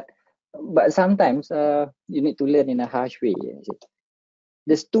bahasa, but sometimes you need to learn in a harsh way.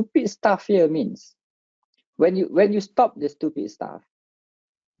 The stupid stuff here means when you stop the stupid stuff,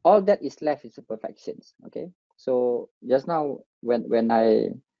 all that is left is the perfections. Okay, so just now when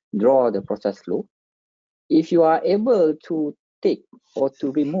I draw the process flow, if you are able to take or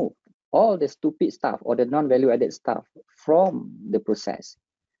to remove all the stupid stuff or the non-value added stuff from the process,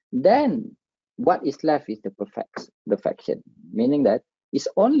 then what is left is the perfection, meaning that it's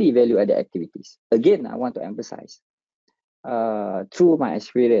only value added activities. Again, I want to emphasize, through my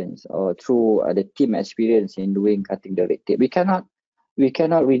experience or through the team experience in doing cutting the red tape, we cannot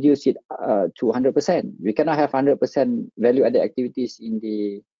reduce it to 100%. We cannot have 100% value added activities in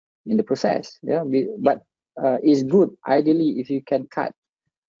the process. But it's good ideally if you can cut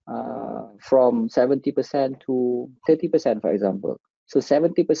from 70% to 30%, for example. So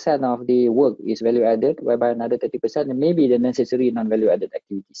 70% of the work is value added, whereby another 30% maybe the necessary non-value added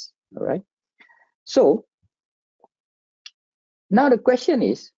activities. All right. So now the question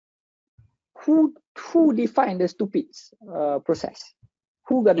is, who defined the stupid process?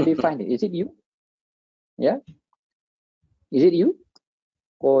 Who got to define it? Is it you? Is it you?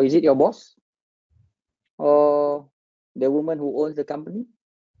 Or is it your boss? Or the woman who owns the company?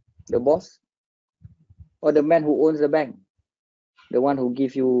 The boss? Or the man who owns the bank? The one who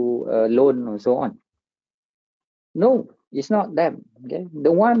gives you a loan and so on? No, It's not them. Okay,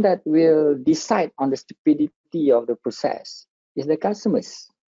 the one that will decide on the stupidity of the process is the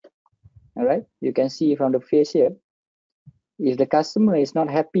customers. All right, you can see from the face here. If the customer is not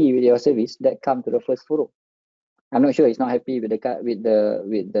happy with your service, that come to the first forum. I'm not sure he's not happy with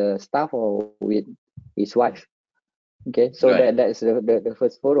the staff or with his wife. Okay, so Right. that's the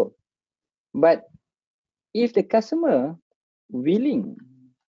first forum. But if the customer willing,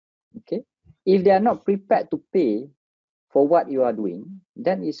 okay, if they are not prepared to pay for what you are doing,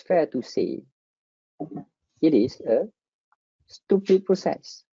 then it's fair to say it is a stupid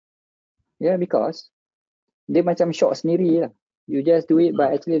process. Yeah, because dia macam short sendiri lah. You just do it,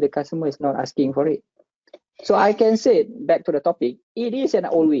 but actually the customer is not asking for it. So I can say, back to the topic, it is an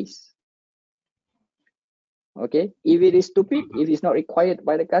always. Okay, if it is stupid, if it's not required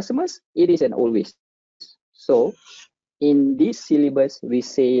by the customers, it is an always. So in this syllabus, we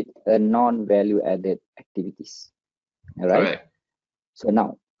say a non-value added activities. All right. So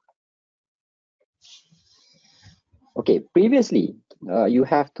now, okay, previously, you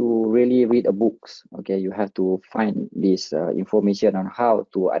have to really read a books. Okay, you have to find this information on how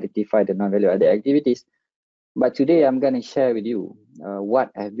to identify the non-value added activities. But today, I'm going to share with you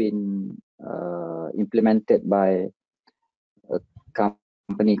what have been implemented by a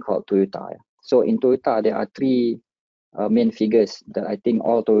company called Toyota. So in Toyota, there are three main figures that I think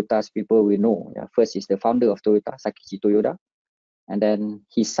all Toyota's people will know. Yeah. First is the founder of Toyota, Sakichi Toyoda, and then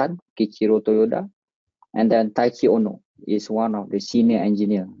his son, Kichiro Toyoda, and then Taichi Ono is one of the senior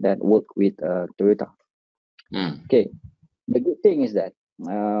engineer that work with Toyota. Okay, the good thing is that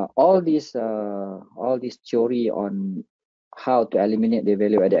all this theory on how to eliminate the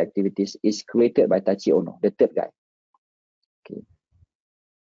value-added activities is created by Taichi Ono, the third guy. Okay,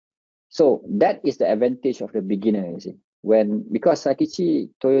 so that is the advantage of the beginner, you see. Because Sakichi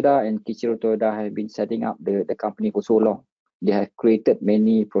Toyoda and Kichiro Toyoda have been setting up the company for so long, they have created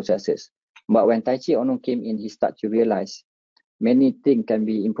many processes. But when Taichi Ono came in, he started to realize many things can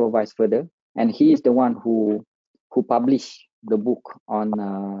be improvised further, and he is the one who published the book on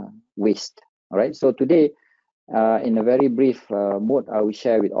waste. All right. So today, in a very brief mode, I will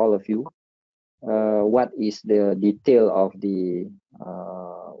share with all of you what is the detail of the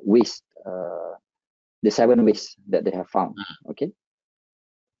waste, the 7 wastes that they have found. Okay.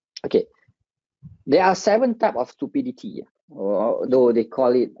 Okay. There are 7 types of stupidity, although they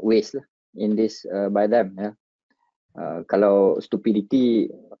call it waste in this by them. Yeah. Kalau stupidity,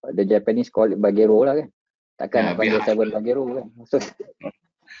 the Japanese call it bagero lah kan. Takkan nak panggil 7 bagero kan. So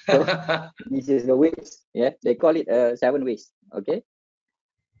this is the waste. Yeah, they call it 7 waste. Okay.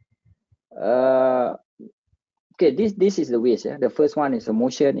 Okay, this is the waste. Yeah, the first one is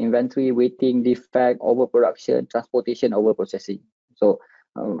motion, inventory, waiting, defect, overproduction, transportation, overprocessing. So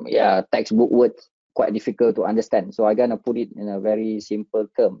yeah, textbook words quite difficult to understand. So I'm gonna put it in a very simple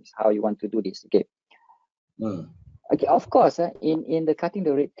terms how you want to do this. Okay. Okay, of course, in the Cutting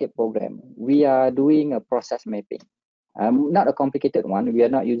the Red Tape program, we are doing a process mapping. Not a complicated one. We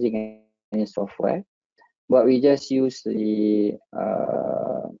are not using any software, but we just use the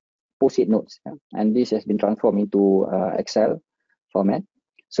post-it notes, and this has been transformed into Excel format.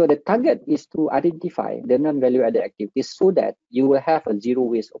 So the target is to identify the non-value added activities so that you will have a zero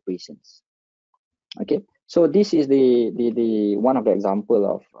waste operations. Okay, so this is the one of the example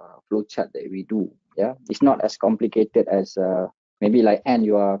of flowchart that we do. Yeah, it's not as complicated as maybe like Anne,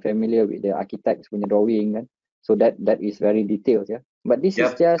 you are familiar with the architects when you're drawing, so that is very detailed. Yeah, but this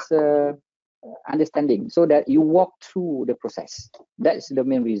is just understanding so that you walk through the process. That's the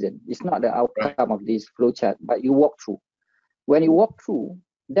main reason. It's not the outcome of this flowchart, but you walk through. When you walk through,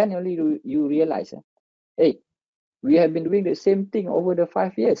 then only you realize, hey, we have been doing the same thing over the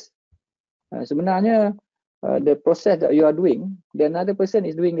 5 years. Sebenarnya the process that you are doing, the another person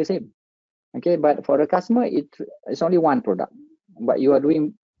is doing the same. Okay, but for the customer, it's only one product, but you are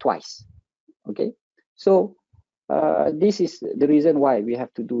doing twice. Okay, so this is the reason why we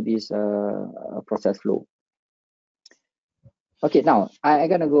have to do this process flow. Okay, now I'm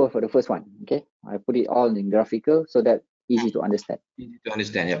gonna go for the first one. Okay, I put it all in graphical so that easy to understand. Easy to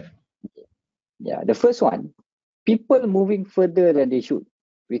understand, yeah. Okay. Yeah, the first one, people moving further than they should.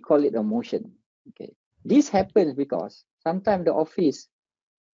 We call it a motion. Okay, this happens because sometimes the office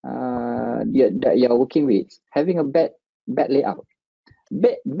that you're working with having a bad layout.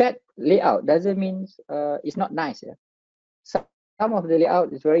 Bad layout doesn't mean it's not nice. Yeah? Some of the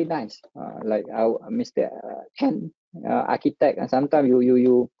layout is very nice, like our Mr. Ken, architect, and sometimes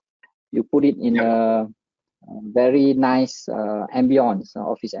you put it in a very nice ambience,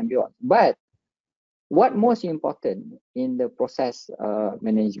 office ambience. But what most important in the process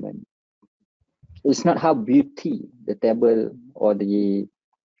management, It's not how beauty the table or the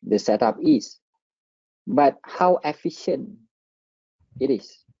setup is, but how efficient it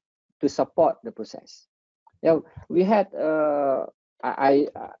is to support the process. We had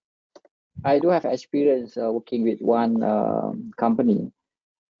I do have experience working with one company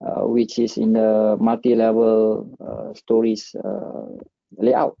which is in the multi-level stories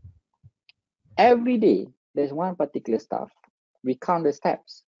layout. Every day there's one particular staff. We count the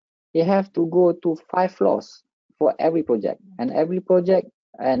steps. They have to go to 5 floors for every project, and every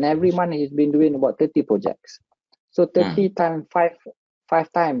month he's been doing about 30 projects. So 30 times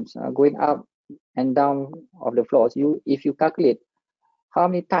 5 times going up and down of the floors. If you calculate how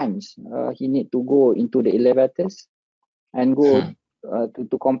many times he need to go into the elevators and go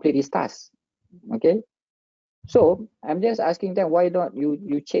to complete his task. Okay, so I'm just asking them, why don't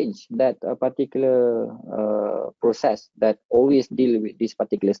you change that particular process that always deal with this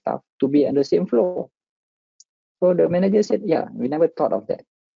particular stuff to be on the same floor? So the manager said, yeah, we never thought of that.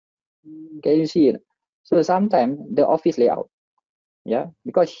 Can you see it? So sometimes the office layout, yeah,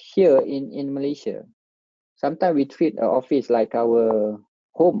 because here in Malaysia, sometimes we treat our office like our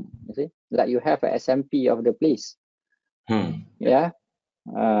home, you see, like you have a SMP of the place. Yeah,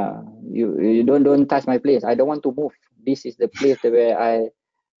 you don't touch my place. I don't want to move. This is the place where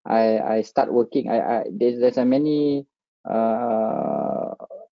I start working. There's a many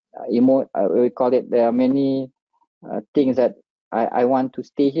we call it, there are many things that I want to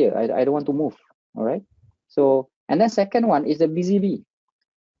stay here. I don't want to move. All right. So, and then second one is the busy bee.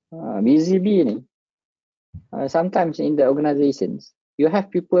 Busy bee sometimes in the organizations you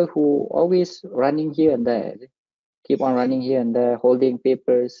have people who always running here and there, keep on running here and there, holding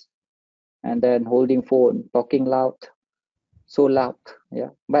papers and then holding phone, talking loud, so loud. Yeah.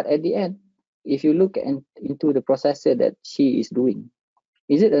 But at the end, if you look into the processor that she is doing,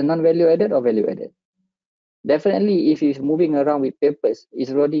 is it a non-value added or value added? Definitely, if he's moving around with papers,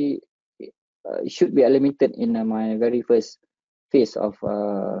 it's already should be eliminated in my very first phase of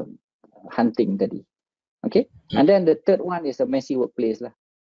hunting tadi. Okay, and then the third one is a messy workplace lah.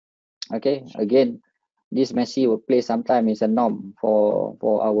 Okay, again, this messy workplace sometimes is a norm for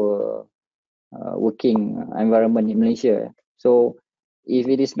our working environment in Malaysia. So if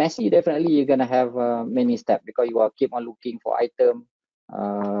it is messy, definitely you're gonna have many steps because you are keep on looking for item,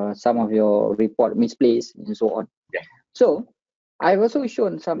 some of your report misplaced and so on. Yeah. So I've also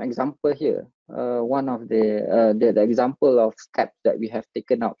shown some example here. One of the example of steps that we have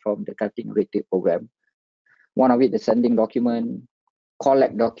taken out from the cutting red tape program. One of it, the sending document,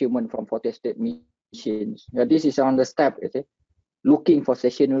 collect document from 40 state missions. This is on the step, looking for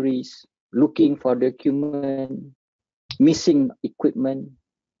stationaries, looking for document, missing equipment,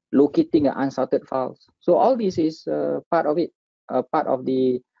 locating unsorted files. So all this is part of it, part of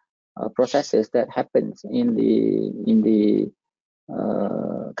the processes that happens in the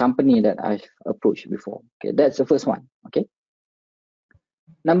company that I've approached before. Okay, that's the first one. Okay.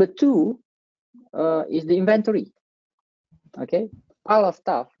 Number two is the inventory. Okay, pile of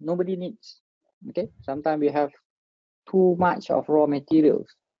stuff nobody needs. Okay, sometimes we have too much of raw materials.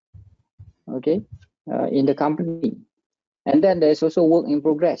 Okay, in the company, and then there's also work in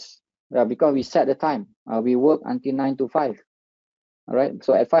progress. Because we set the time, we work until 9 to 5. All right,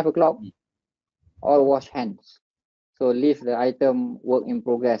 so at 5 o'clock, all wash hands. So leave the item work in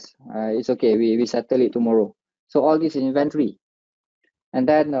progress. It's okay, we settle it tomorrow. So all this is inventory. And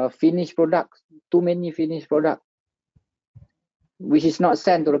then finished products, too many finished products, which is not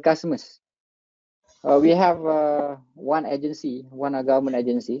sent to the customers. We have one agency, one government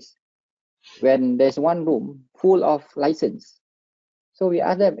agencies, when there's one room full of license. So we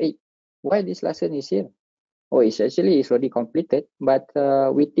ask them, hey, why this license is here? Oh, it's already completed, but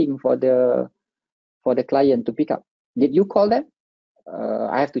waiting for the client to pick up. Did you call them?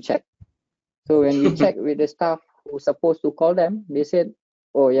 I have to check. So when we check with the staff who's supposed to call them, they said,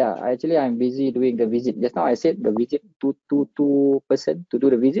 oh yeah, actually I'm busy doing the visit. Just now I said the visit to person to do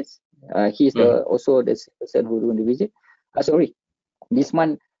the visits. He's also the person who doing the visit. Sorry, this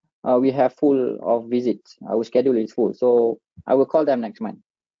month we have full of visits. Our schedule is full, so I will call them next month.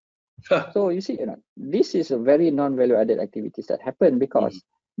 So you see, this is a very non-value added activities that happen because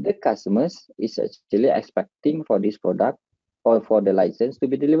the customers is actually expecting for this product or for the license to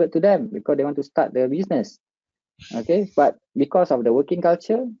be delivered to them because they want to start their business. Okay, but because of the working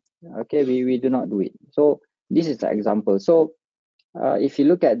culture, okay, we do not do it. So this is the example. So if you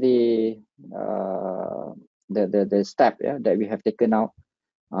look at the step that we have taken out,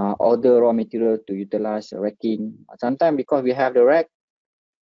 order raw material to utilize racking. Sometimes because we have the rack,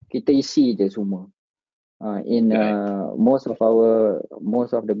 kita isi je semua. Most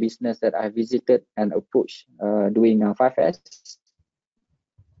of the business that I visited and approached doing 5S,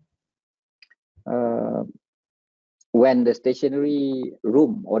 when the stationery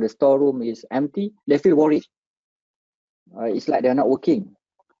room or the storeroom is empty, they feel worried. It's like they're not working.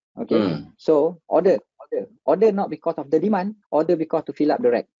 Okay, so order not because of the demand, order because to fill up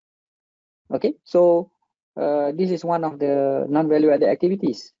the rack. Okay, so this is one of the non-value-added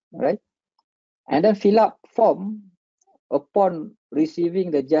activities, right? And then fill up form upon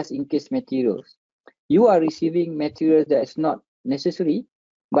receiving the just-in-case materials. You are receiving materials that is not necessary,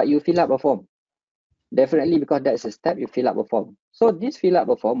 but you fill up a form. Definitely, because that's a step, you fill up a form. So this fill up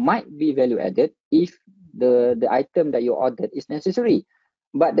a form might be value-added if the item that you ordered is necessary.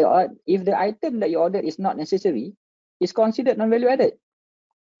 But if the item that you ordered is not necessary, it's considered non-value-added.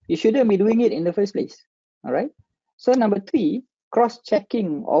 You shouldn't be doing it in the first place. All right. So number 3,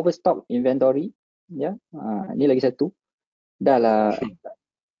 cross-checking overstock inventory. Ya, ni lagi satu. Dah lah,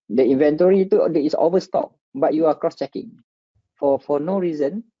 the inventory itu is overstock, but you are cross-checking. For no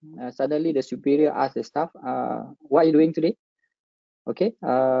reason, suddenly the superior asks the staff, what are you doing today? Okay,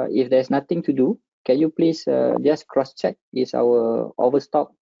 if there's nothing to do, can you please just cross-check is our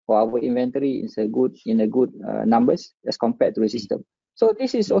overstock or our inventory is in a good numbers as compared to the system. So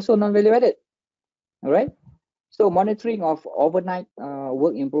this is also non-value added. All right. So monitoring of overnight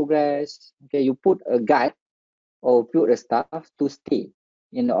work in progress. Okay, you put a guard or put a staff to stay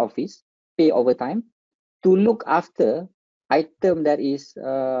in the office, pay overtime to look after item that is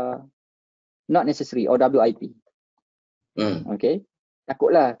not necessary or WIP. Okay,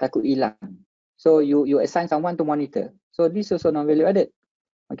 takut hilang. So you assign someone to monitor. So this is also non-value added.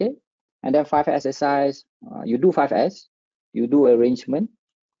 Okay, and then 5S exercise. You do 5S, you do arrangement,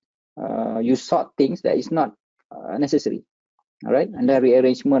 you sort things that is not necessary. All right, and then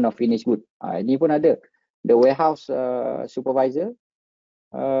rearrangement of finished good. Ini pun ada. The warehouse supervisor,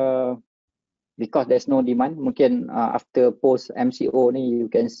 because there's no demand, mungkin after post MCO ni you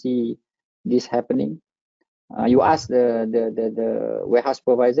can see this happening. You ask the warehouse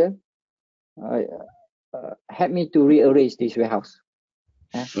supervisor, help me to rearrange this warehouse.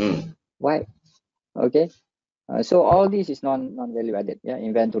 Why? Okay. So all this is non-value added. Yeah,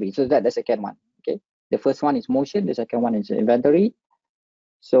 inventory. So that's the second one. Okay. The first one is motion. The second one is inventory.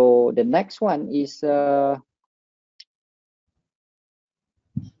 So the next one is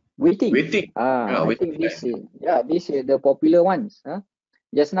waiting. I think this is the popular ones.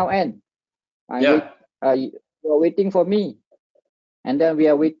 Just now, you're waiting for me, and then we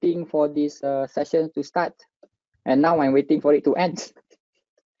are waiting for this session to start, and now I'm waiting for it to end.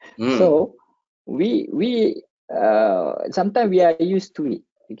 So we sometimes we are used to it.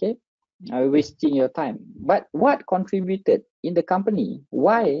 Okay, wasting your time. But what contributed in the company?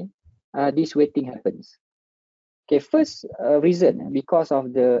 Why this waiting happens? Okay, first reason, because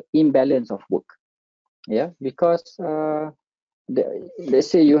of the imbalance of work. Yeah, because let's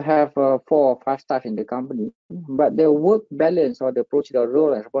say you have 4 or 5 staff in the company, but the work balance or the approach, the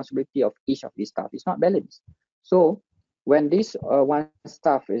role and responsibility of each of these staff is not balanced. So when this one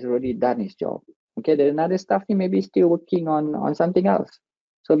staff is already done his job, okay, then another staff may be still working on something else.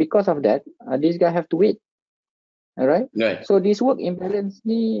 So because of that, this guy have to wait. All right. So this work imbalance,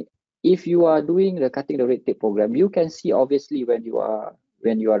 if you are doing the cutting the red tape program, you can see obviously when you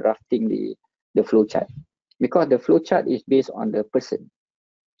are drafting the flow chart, because the flow chart is based on the person.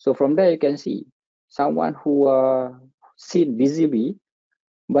 So from there you can see someone who seen visibly,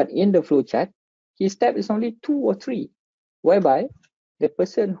 but in the flow chart, his step is only 2 or 3, whereby the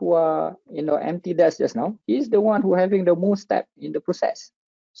person who are empty desk just now, he's the one who having the most step in the process.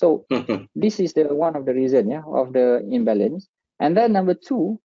 So this is the one of the reason of the imbalance. And then number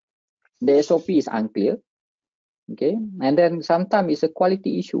 2, the SOP is unclear. Okay, and then sometimes it's a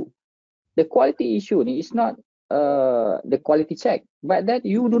quality issue. The quality issue is not the quality check, but that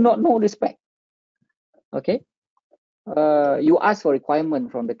you do not know the spec. Okay, you ask for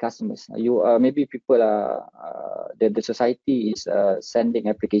requirement from the customers. You maybe people are the society is sending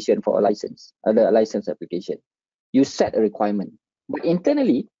application for a license, the license application. You set a requirement, but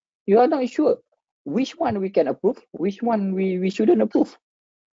internally you are not sure which one we can approve, which one we shouldn't approve.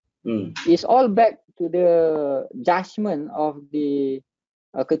 It's all back to the judgment of the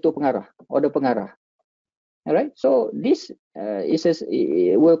ketua pengarah or the pengarah. All right, so this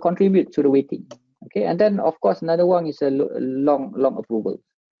will contribute to the waiting. Okay, and then of course another one is a long approval.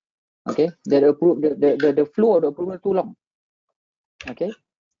 Okay, the flow of the approval too long. Okay,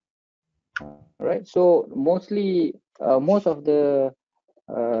 all right. So mostly most of the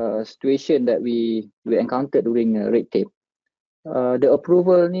situation that we encountered during red tape, the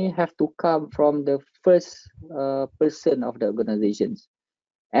approval have to come from the first person of the organizations,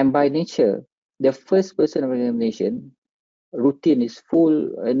 and by nature, the first person of the organization routine is full.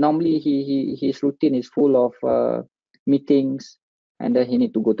 Normally, his routine is full of meetings, and then he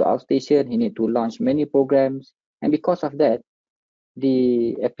need to go to outstation. He need to launch many programs, and because of that,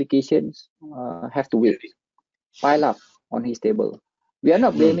 the applications have to wait, pile up on his table. We are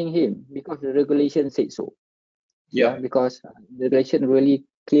not blaming him because the regulation said so. Yeah, because the regulation really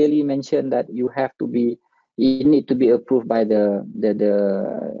clearly mentioned that you have to be, it need to be approved by the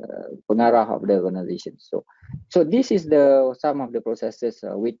pengarah of the organization. So this is the some of the processes,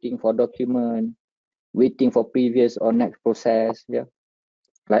 waiting for document, waiting for previous or next process. Yeah,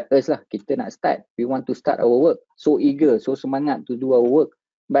 like us lah, kita nak start, we want to start our work, so eager, so semangat to do our work,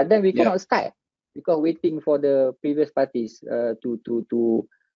 but then we cannot start because waiting for the previous parties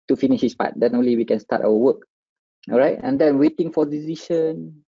to finish his part, then only we can start our work. All right, and then waiting for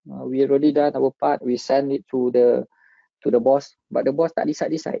decision. We already done our part, we send it to the boss, but the boss tak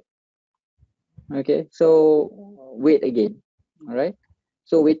decide. Okay, so wait again. All right,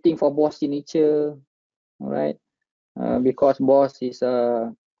 so waiting for boss signature. All right, because boss is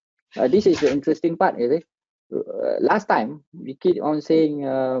this is the interesting part, is it? Last time we keep on saying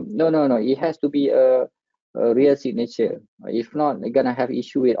no, it has to be a real signature. If not, they're gonna have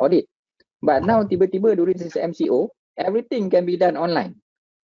issue with audit. But now tiba-tiba during this MCO, everything can be done online.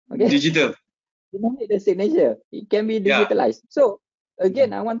 Okay, digital. You don't need the signature, it can be digitalized. So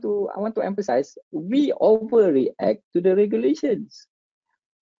again, I want to emphasize, we overreact to the regulations.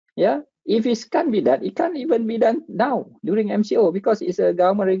 Yeah, if it can't be done, it can't even be done now during MCO because it's a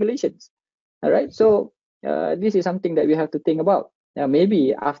government regulations. All right, so this is something that we have to think about.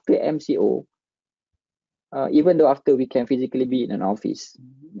 Maybe after MCO, even though after we can physically be in an office,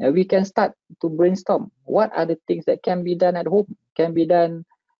 we can start to brainstorm what are the things that can be done at home, can be done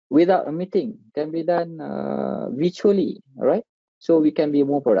without a meeting, can be done virtually, right? So we can be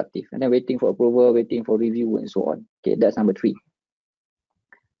more productive, and then waiting for approval, waiting for review, and so on. Okay, that's number 3.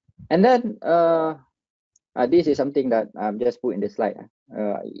 And then this is something that I've just put in the slide.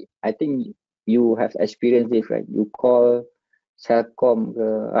 I think you have experienced this, right? You call Celcom,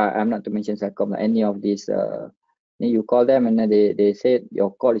 I'm not to mention Celcom, any of these, you call them and then they said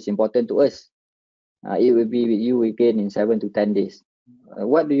your call is important to us. It will be with you again in 7 to 10 days.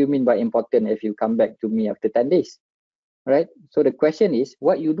 What do you mean by important if you come back to me after 10 days? Right? So the question is,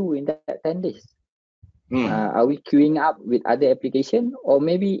 what you do in that 10 days? Are we queuing up with other application, or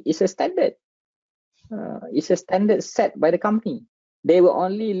maybe it's a standard? It's a standard set by the company. They will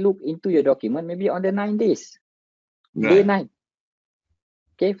only look into your document maybe on the 9 days, day 9.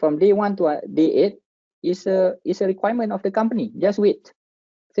 Okay, from day 1 to day 8 is a requirement of the company. Just wait.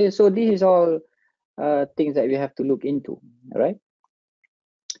 So this is all things that we have to look into. All right.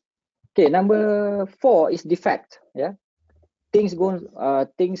 Okay, number 4 is defect. Yeah, things gone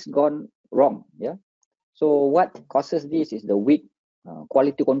wrong. Yeah. So what causes this is the weak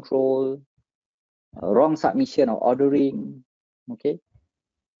quality control, wrong submission or ordering. Okay,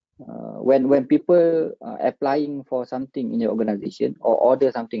 when people applying for something in your organization or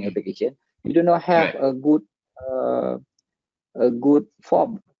order something application, you do not have a good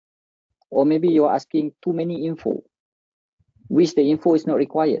form, or maybe you're asking too many info, which the info is not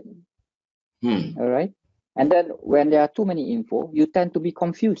required. All right, and then when there are too many info, you tend to be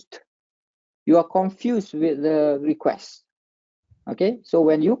confused. You are confused with the request. Okay, so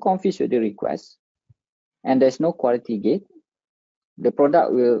when you confuse with the request and there's no quality gate, the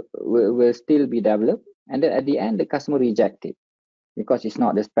product will still be developed, and then at the end the customer reject it because it's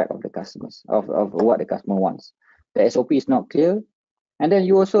not the spec of the customers, of what the customer wants. The SOP is not clear, and then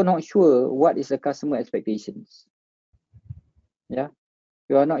you also not sure what is the customer expectations. Yeah,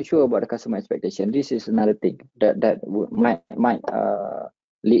 you are not sure about the customer expectation. This is another thing that might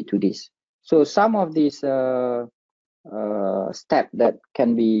lead to this. So some of these step that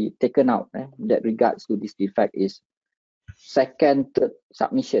can be taken out that regards to this defect is second, third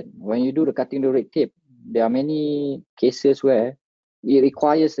submission. When you do the cutting the red tape, there are many cases where it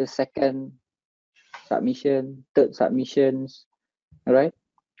requires a second submission, third submissions. All right.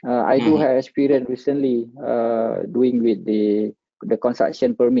 I do have experience recently doing with the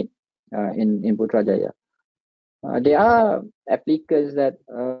construction permit in Putrajaya. There are applicants that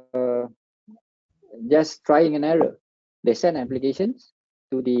just trying an error. They send applications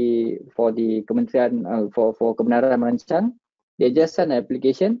to for the Kementerian for Kebenaran Merancang. They just send an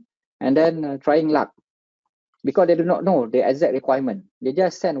application and then trying luck, because they do not know the exact requirement. They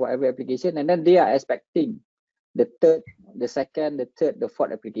just send whatever application, and then they are expecting the third, the second, the third, the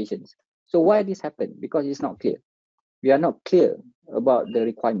fourth applications. So why this happened? Because it's not clear. we are not clear about the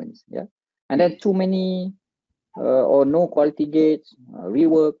requirements. Yeah, and then too many or no quality gates,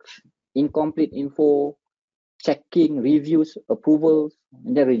 reworks, incomplete info, checking, reviews, approvals,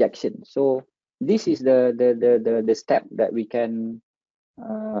 and then rejection. So this is the step that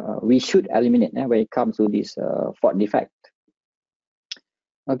we should eliminate when it comes to this fault defect.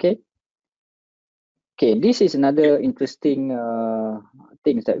 Okay. Okay, this is another interesting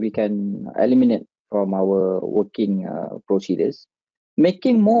things that we can eliminate from our working procedures.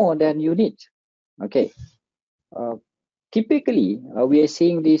 Making more than you need. Okay. Typically, we are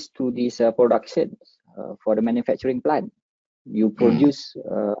seeing this to these productions for the manufacturing plant. You produce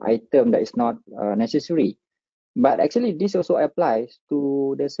item that is not necessary. But actually, this also applies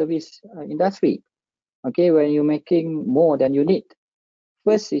to the service industry. Okay, when you're making more than you need.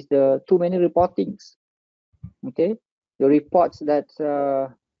 First is the too many reportings. Okay, the reports that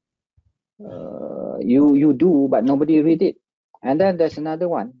you do but nobody read it. And then there's another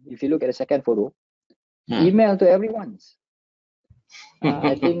one. If you look at the second photo, email to everyone.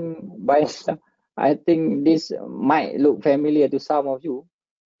 I think this might look familiar to some of you.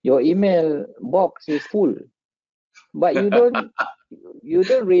 Your email box is full, but you don't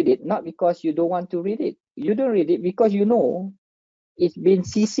read it, not because you don't want to read it. You don't read it because you know it's been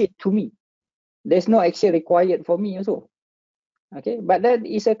CC'd to me. There's no action required for me also. Okay, but that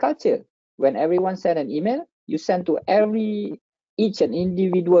is a culture. When everyone send an email, you send to each and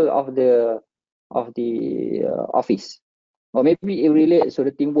individual of the office, or maybe it relates to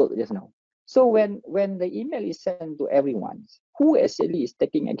the teamwork just now. So when the email is sent to everyone, who actually is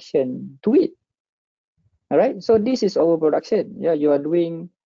taking action to it? All right. So this is overproduction. Yeah, you are doing.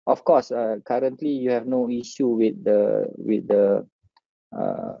 Of course, currently you have no issue with the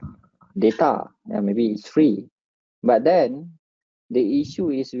data. Yeah, maybe it's free, but then the issue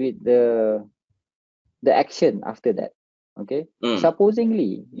is with the action after that. Okay.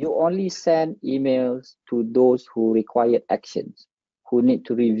 Supposingly, you only send emails to those who require actions, who need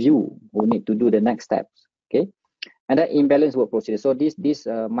to review, who need to do the next steps. Okay. And that imbalance work procedure. So this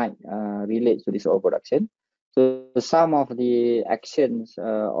might relate to this overproduction. So some of the actions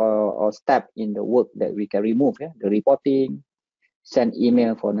or step in the work that we can remove, the reporting, send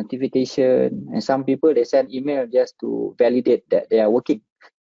email for notification, and some people they send email just to validate that they are working.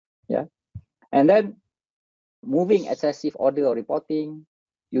 Yeah. And then moving excessive order or reporting,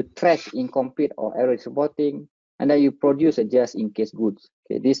 you trash incomplete or error reporting, and then you produce a just in case goods.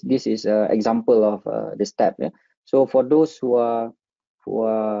 Okay, this is an example of the step. Yeah? So for those who are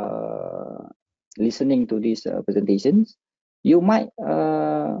listening to these presentations, you might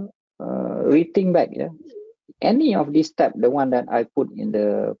rethink back. Yeah, any of these steps, the one that I put in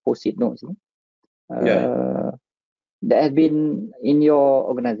the post-it notes. That has been in your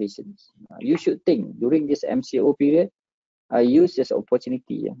organizations. You should think during this MCO period, use this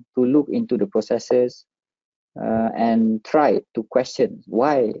opportunity to look into the processes and try to question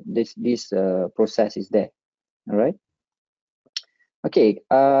why this process is there. All right. Okay.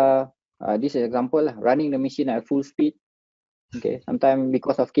 This is example running the machine at full speed. Okay. Sometimes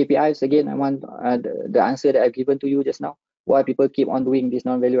because of KPIs, again, I want the answer that I've given to you just now. Why people keep on doing these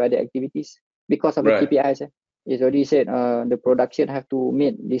non-value added activities? Because of the KPIs. It's already said the production have to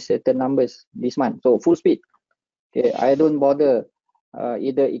meet these certain numbers this month. So full speed. Okay, I don't bother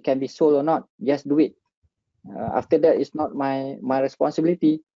either it can be sold or not. Just do it. After that, it's not my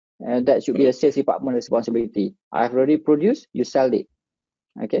responsibility. That should be a sales department responsibility. I've already produced. You sell it.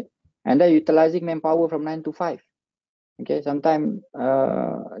 Okay, and then utilizing manpower from 9 to 5. Okay, sometimes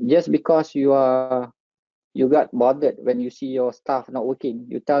just because you got bothered when you see your staff not working,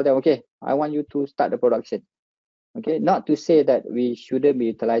 you tell them, okay, I want you to start the production. Okay, not to say that we shouldn't be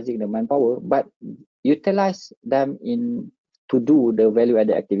utilizing the manpower, but utilize them to do the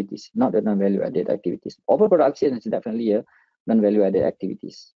value-added activities, not the non-value-added activities. Overproduction is definitely a non-value-added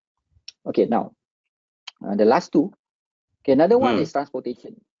activities. Okay, now the last two. Okay, another one is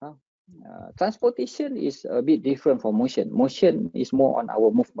transportation. Transportation is a bit different from motion. Motion is more on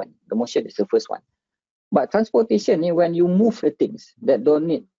our movement. The motion is the first one. But transportation, when you move the things that don't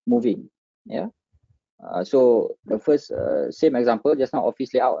need moving, yeah. So the first same example just now,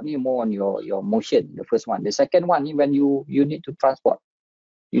 office layout more on your motion, the first one. The second one, when you need to transport,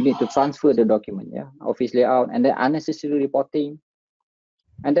 you need to transfer the document, office layout, and then unnecessary reporting,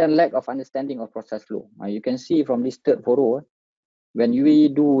 and then lack of understanding of process flow. You can see from this third photo, when we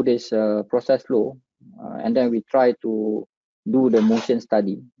do this process flow, and then we try to do the motion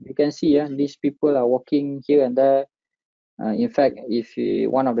study, you can see these people are walking here and there. In fact, if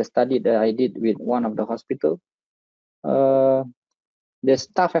one of the study that I did with one of the hospital, the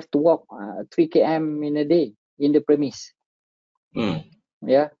staff have to walk 3 km in a day in the premise.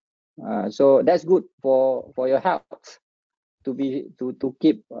 Yeah, so that's good for your health, to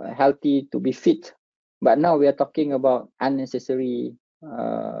keep healthy, to be fit. But now we are talking about unnecessary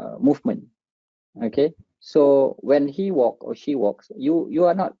movement. Okay, so when he walk or she walks, you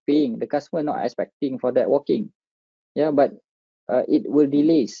are not paying, the customer not expecting for that walking. Yeah, but it will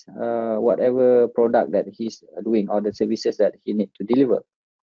delays whatever product that he's doing or the services that he need to deliver.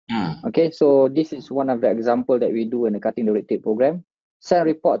 Okay, so this is one of the example that we do in the cutting the red tape program. Send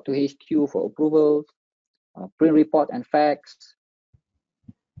report to HQ for approval, print report and fax,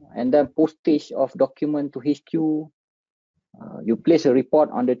 and then postage of document to HQ. You place a report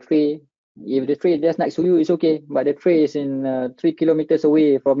on the tray. If the tray just next to you, it's okay, but the tray is in 3 kilometers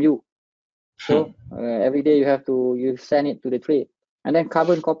away from you. So every day you send it to the tray. And then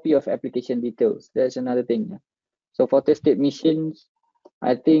carbon copy of application details. That's another thing. So for tested missions,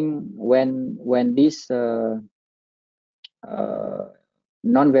 I think when these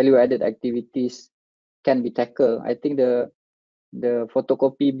non-value added activities can be tackled, I think the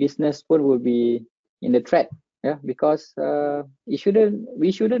photocopy business will be in the threat. Yeah, because we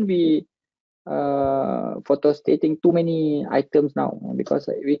shouldn't be photostating too many items now, because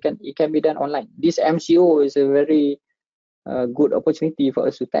it can be done online. This MCO is a very good opportunity for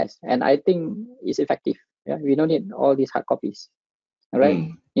us to test, and I think it's effective. Yeah, we don't need all these hard copies. All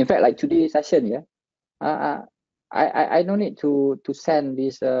right. In fact, like today's session, yeah, I don't need to send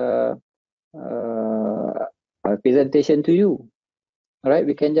this presentation to you. All right,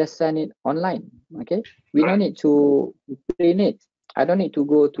 we can just send it online. Okay, we don't need to print it. I don't need to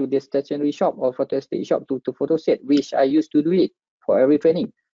go to the stationery shop or photostat shop to photostat, which I used to do it for every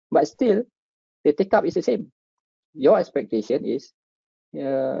training. But still, the take up is the same. Your expectation is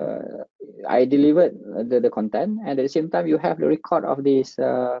I delivered the content, and at the same time you have the record of this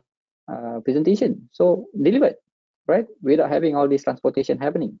presentation. So delivered, right? Without having all this transportation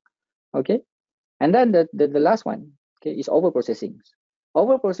happening. Okay, and then the last one, okay, is over processing.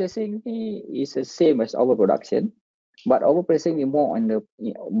 Over processing is the same as overproduction, but over processing is more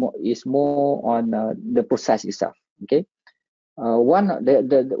on the process itself. Okay,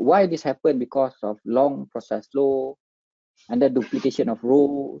 why this happened, because of long process flow and the duplication of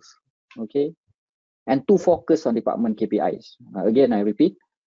roles. Okay, and too focused on department KPIs. Again, I repeat,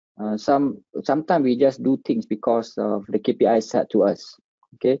 sometimes we just do things because of the KPI set to us.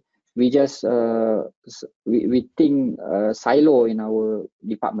 Okay, we just we think silo in our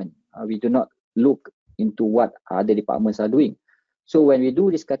department. We do not look into what other departments are doing. So when we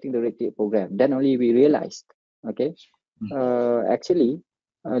do this cutting the red tape program, then only we realized, okay, actually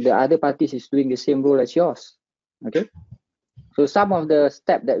the other parties is doing the same role as yours. Okay, so some of the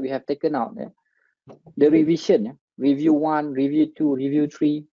steps that we have taken out, the revision, review 1, review 2, review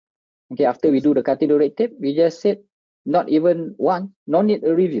 3. Okay, after we do the cutting the red tape, we just said not even one, no need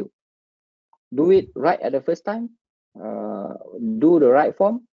a review. Do it right at the first time, do the right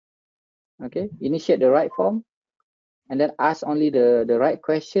form, okay, initiate the right form, and then ask only the right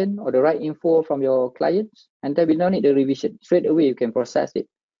question or the right info from your clients, and then we don't need the revision. Straight away you can process it.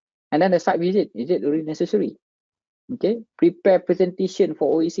 And then the site visit, is it really necessary? Okay, prepare presentation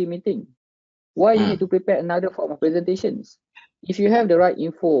for OEC meeting. Why you need to prepare another form of presentations? If you have the right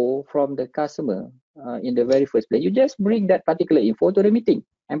info from the customer in the very first place, you just bring that particular info to the meeting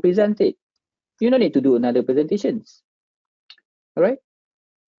and present it. You don't need to do another presentations. All right.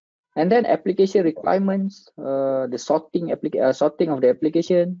 And then application requirements, the sorting of the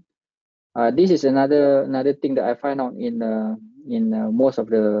application. This is another thing that I find out in most of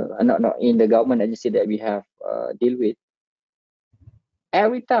the not in the government agency that we have deal with.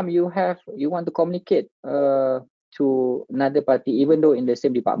 Every time you want to communicate to another party, even though in the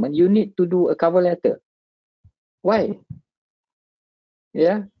same department, you need to do a cover letter. Why?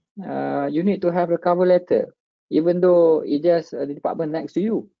 Yeah, you need to have a cover letter, even though it's just the department next to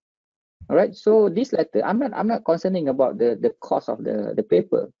you. All right. So this letter, I'm not concerning about the cost of the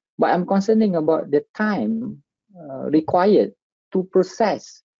paper, but I'm concerning about the time required to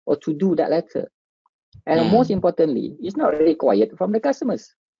process or to do that letter. And most importantly, it's not required from the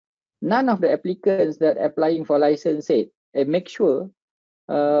customers. None of the applicants that applying for license said, hey, make sure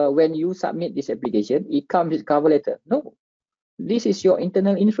when you submit this application, it comes with cover letter. No, this is your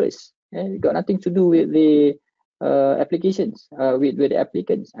internal interest. It got nothing to do with the applications, with the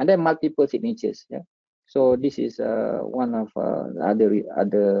applicants, and then multiple signatures. Yeah. So this is one of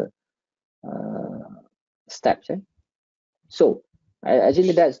other steps. So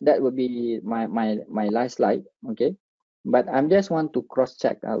actually that would be my last slide. Okay, but I'm just want to cross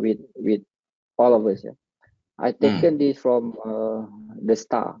check with all of us. I taken this from the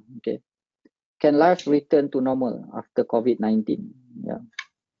star. Okay, can life return to normal after COVID-19? Yeah.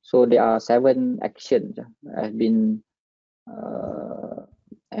 So there are 7 actions has been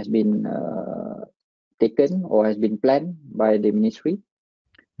taken or has been planned by the ministry.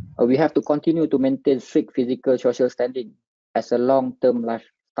 We have to continue to maintain strict physical social standing as a long-term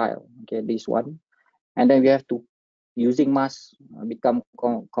lifestyle. Okay, this one. And then we have to using masks become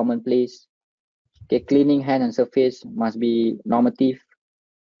commonplace. Okay, cleaning hand and surface must be normative.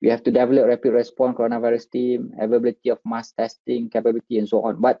 We have to develop rapid response coronavirus team, availability of mass testing capability, and so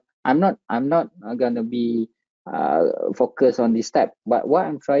on. But I'm not gonna be focused on this step. But what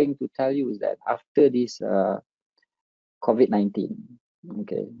I'm trying to tell you is that after this COVID-19,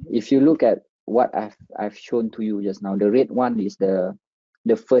 okay, if you look at what I've shown to you just now, the red one is the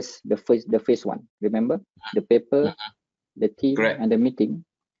phase one. Remember the paper, the team, Correct. and the meeting,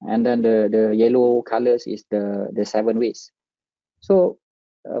 and then the yellow colors is the 7 ways. So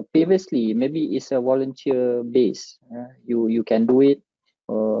previously maybe it's a volunteer base. You can do it,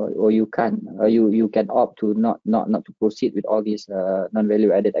 or you can't. You can opt to not to proceed with all these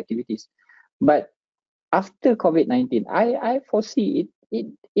non-value added activities. But after COVID-19, I foresee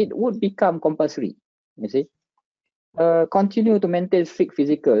it would become compulsory. You see, continue to maintain strict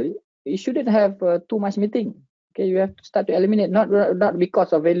physical. You shouldn't have too much meeting. Okay, you have to start to eliminate, not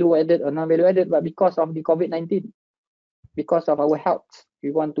because of value added or non-value added, but because of the COVID-19, because of our health. We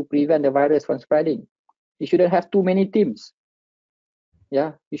want to prevent the virus from spreading. You shouldn't have too many teams.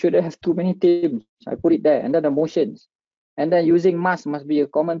 Yeah, you shouldn't have too many teams. I put it there. And then the motions. And then using mask must be a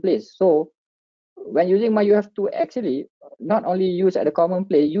commonplace. So when using mask, you have to actually not only use at the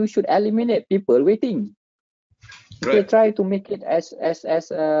commonplace, you should eliminate people waiting. Okay, try to make it as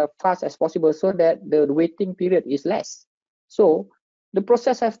fast as possible so that the waiting period is less. So the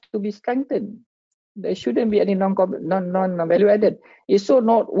process has to be strengthened. There shouldn't be any non-value added. It's so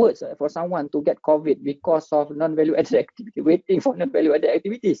not worse for someone to get COVID because of non-value added activity, waiting for non-value added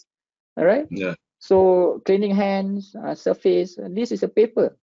activities. All right. Yeah. So cleaning hands, surface. This is a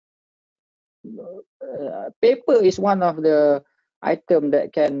paper. Paper is one of the item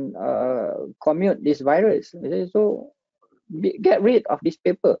that can commute this virus. So get rid of this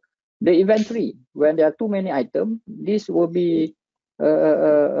paper. The inventory, when there are too many items, this will be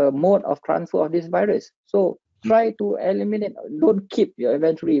a mode of transfer of this virus. So try to eliminate, don't keep your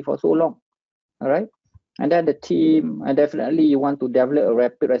inventory for so long. All right. And then the team, and definitely you want to develop a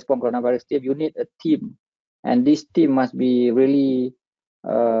rapid response coronavirus team, you need a team. And this team must be really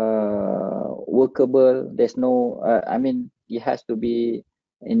workable. There's no, it has to be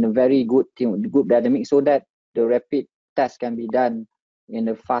in a very good team, good dynamic, so that the rapid test can be done in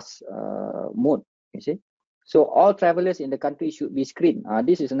a fast mode, you see. So all travelers in the country should be screened.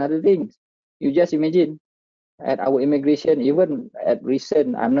 This is another thing. You just imagine at our immigration, even at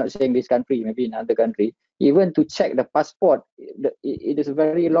recent, I'm not saying this country, maybe in other country, even to check the passport, it is a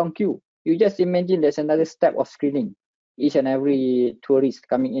very long queue. You just imagine there's another step of screening each and every tourist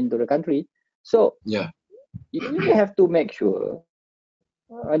coming into the country. So yeah, you really have to make sure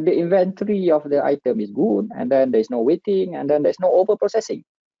the inventory of the item is good, and then there's no waiting, and then there's no over processing.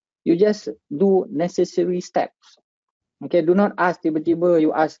 You just do necessary steps. Okay, do not ask tiba-tiba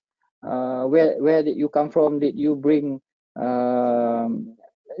you ask where did you come from, did you bring all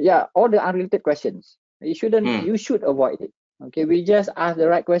the unrelated questions. You should avoid it. Okay, we just ask the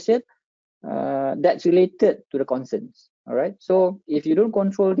right question that's related to the concerns. All right, so if you don't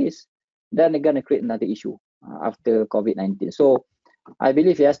control this, then they're gonna create another issue after COVID-19. So I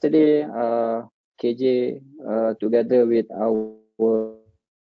believe yesterday KJ together with our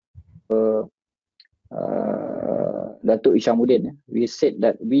Datuk Ishamuddin, we said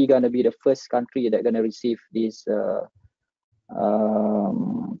that we're gonna be the first country that gonna receive this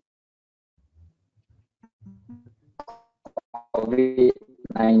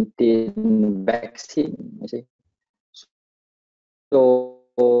COVID-19 vaccine. You see, so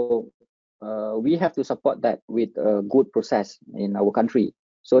we have to support that with a good process in our country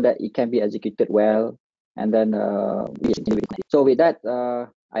so that it can be executed well, and then so with that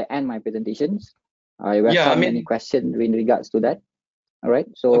I end my presentations. I welcome any question in regards to that. All right,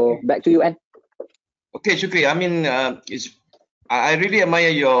 so okay. Back to you, Anne. Okay, Shukri. I mean, I really admire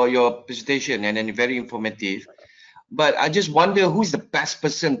your presentation, and then very informative. But I just wonder who's the best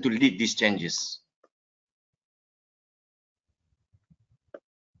person to lead these changes.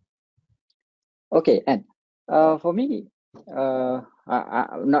 Okay, and for me,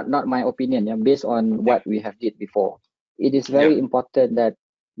 not my opinion. Based on what we have did before, it is very important that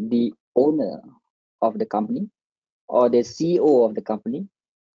the owner of the company, or the CEO of the company,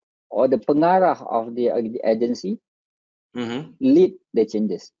 or the pengarah of the agency lead the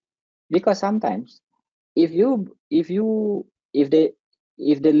changes. Because sometimes if the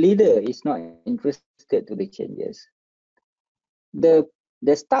leader is not interested to the changes, the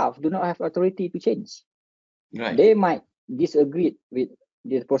staff do not have authority to change. Right. They might disagree with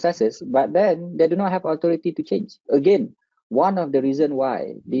the processes, but then they do not have authority to change. Again, one of the reasons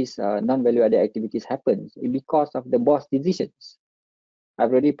why these non-value added activities happens is because of the boss decisions.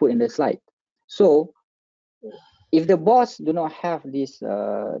 I've already put in the slide. So if the boss do not have this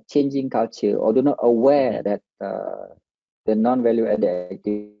changing culture or do not aware that the non-value added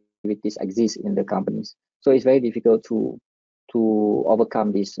activities exist in the companies, so it's very difficult to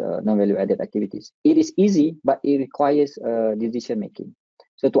overcome these non-value added activities. It is easy, but it requires decision making.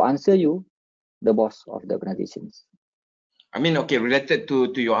 So to answer you, the boss of the organizations. I mean, okay, related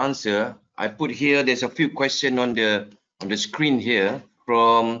to your answer, I put here, there's a few questions on the screen here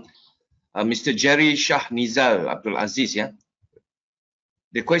from Mr. Jerry Shah Nizal Abdul Aziz. Yeah.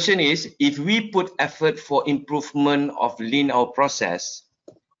 The question is, if we put effort for improvement of lean our process,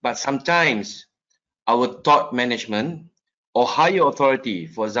 but sometimes our top management or higher authority,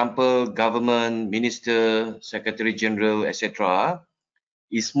 for example, government, minister, secretary general, etc.,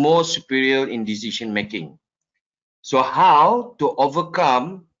 is more superior in decision making. So how to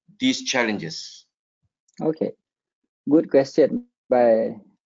overcome these challenges? Okay, good question by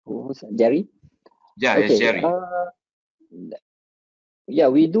who's Jerry. Yeah, Okay, yes, Jerry. Yeah,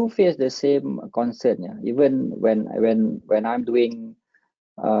 we do face the same concern. Yeah, even when I'm doing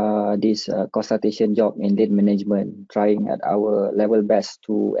this consultation job in lead management, trying at our level best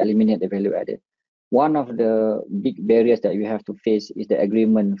to eliminate the value added. One of the big barriers that we have to face is the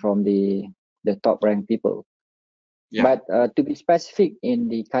agreement from the top ranked people. Yeah. But to be specific, in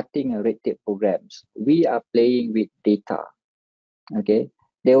the cutting red tape programs, we are playing with data. Okay,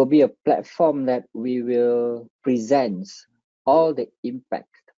 there will be a platform that we will present all the impact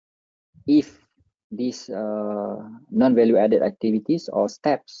if these non-value added activities or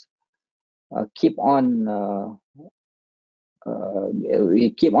steps keep on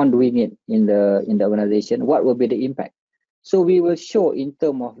we keep on doing it in the organization, what will be the impact? So we will show in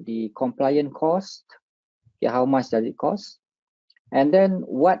terms of the compliance cost, okay, how much does it cost, and then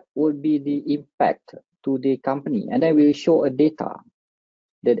what would be the impact to the company, and then we will show a data,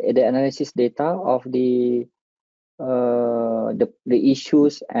 the analysis data of the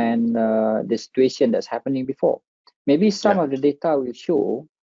issues and the situation that's happening before. Maybe some of the data will show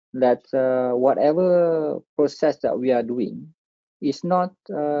that whatever process that we are doing is not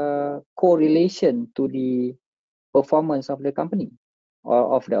correlation to the performance of the company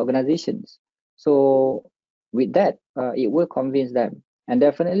or of the organizations. So with that, it will convince them. And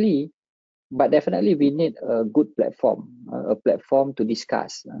definitely we need a good platform, a platform to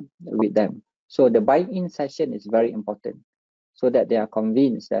discuss with them. So the buy-in session is very important, so that they are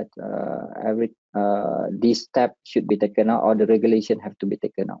convinced that this step should be taken out or the regulation have to be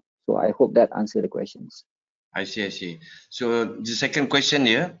taken out. So I hope that answers the questions. I see. So the second question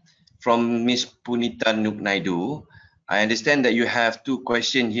here from Miss Punita Nuknaidu. I understand that you have two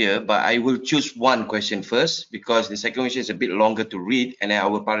questions here, but I will choose one question first because the second question is a bit longer to read, and then I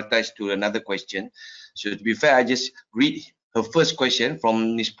will prioritize to another question. So to be fair, I just read her first question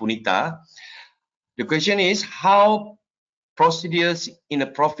from Miss Punita. The question is, how procedures in a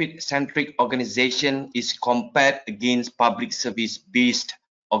profit-centric organization is compared against public service-based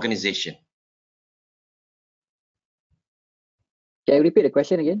organization? Can you repeat the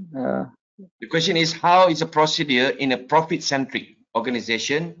question again? The question is, how is a procedure in a profit-centric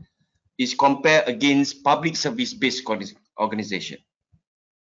organization is compared against public service-based organization?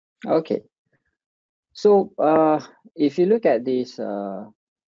 Okay. So if you look at this,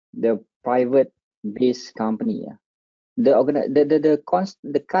 the private-based company,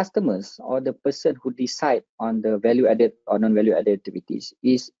 the customers or the person who decide on the value-added or non-value-added activities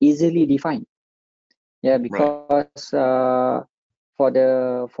is easily defined. Yeah, because for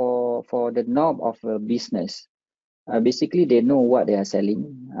the norm of a business, basically they know what they are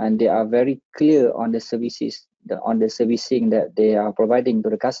selling and they are very clear on the services, on the servicing that they are providing to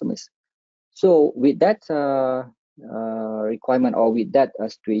the customers. So with that requirement or with that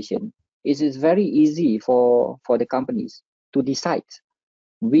situation, it is very easy for the companies to decide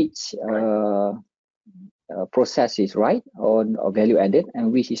which process is right or value added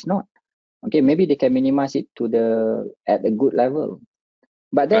and which is not. Okay, maybe they can minimize it to at a good level.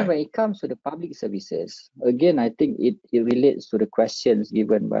 But then when it comes to the public services, again, I think it relates to the questions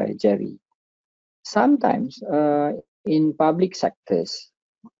given by Jerry. Sometimes in public sectors,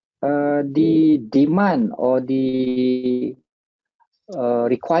 the demand or the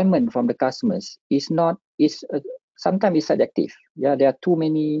requirement from the customers is sometimes it's subjective. Yeah, there are too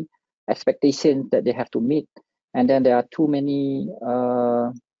many expectations that they have to meet, and then there are too many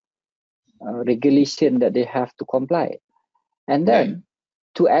regulation that they have to comply. And then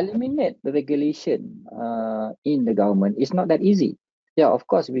to eliminate the regulation in the government is not that easy. Yeah, of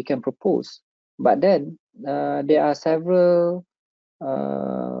course we can propose, but then there are several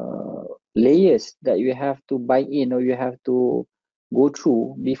layers that you have to buy in, or you have to go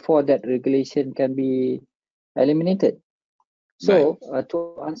through before that regulation can be eliminated. So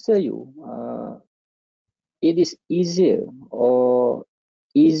to answer you, it is easier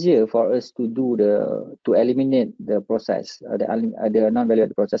for us to do to eliminate the process, the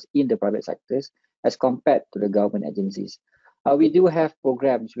non-value-added process in the private sectors as compared to the government agencies. We do have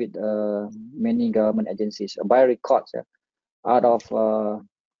programs with many government agencies. By records, out of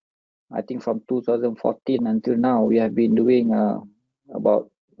I think from 2014 until now, we have been doing about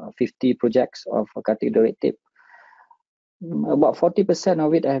 50 projects of cutting the red tape. About 40%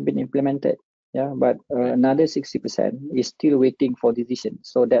 of it have been implemented. Yeah, but another 60% is still waiting for decision.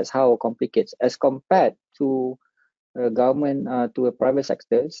 So that's how complicated as compared to government to private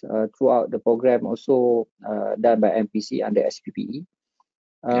sectors throughout the program also done by MPC under SPPE.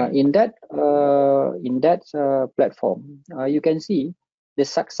 In that platform, you can see the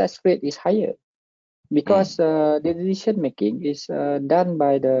success rate is higher because the decision making is done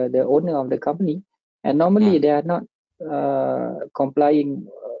by the owner of the company, and normally they are not complying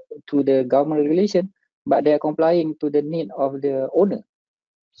to the government regulation, but they are complying to the need of the owner.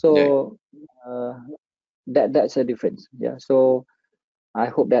 So that's a difference. Yeah. So I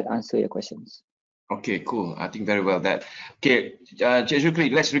hope that answer your questions. Okay, cool. I think very well that. Okay, Cik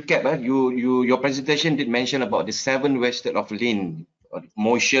Shukri, let's recap. Your presentation did mention about the 7 wasted of lean: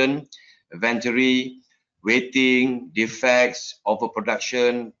 motion, inventory, waiting, defects,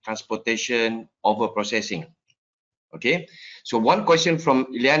 overproduction, transportation, overprocessing. Okay, so one question from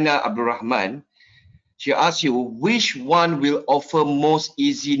Ilyana Abdurrahman. She asks you, which one will offer most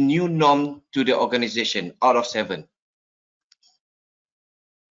easy new norm to the organization out of 7?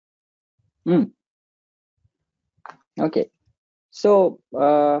 Okay, so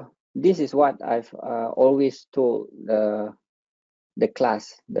this is what I've always told the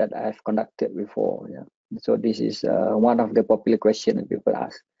class that I've conducted before. Yeah. So this is one of the popular questions that people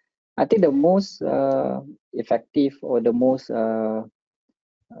ask. I think the most effective or the most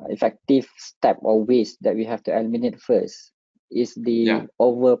effective step or waste that we have to eliminate first is the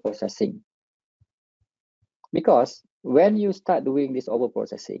over processing. Because when you start doing this over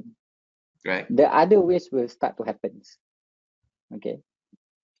processing, the other waste will start to happen. Okay,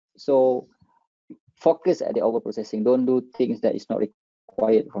 so focus at the over processing. Don't do things that is not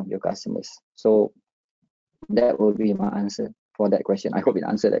required from your customers. So that will be my answer for that question. I hope it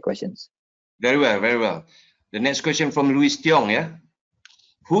answered that questions. Very well, very well. The next question from Louis Tiong. Yeah,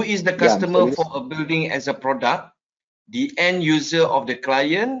 who is the customer for a building as a product? The end user of the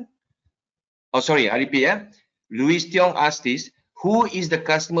client? Oh, sorry, I repeat. Yeah, Louis Tiong asked this: who is the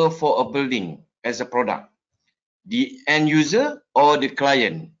customer for a building as a product? The end user or the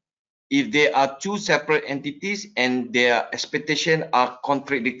client? If they are 2 separate entities and their expectations are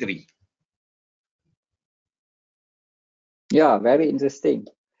contradictory. Yeah, very interesting.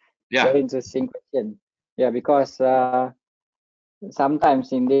 Yeah. Very interesting question. Yeah, because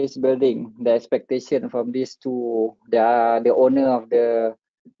sometimes in this building, the expectation from these two, the owner of the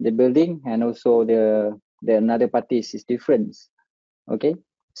building and also the another parties is different. Okay,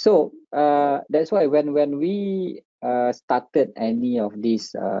 so that's why when we started any of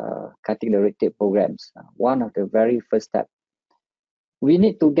these cutting the red tape programs, one of the very first step, we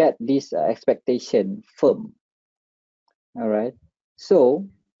need to get this expectation firm. All right, so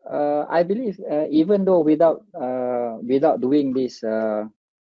I believe even though without doing this the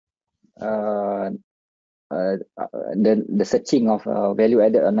searching of value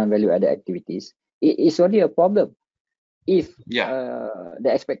added or non-value added activities, it is only a problem if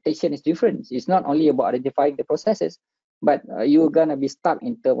the expectation is different. It's not only about identifying the processes, but you're gonna be stuck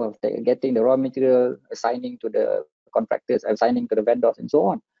in terms of getting the raw material, assigning to the contractors, assigning to the vendors, and so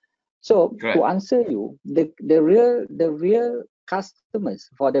on. So to answer you, the real customers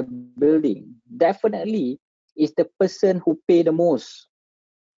for the building definitely is the person who pay the most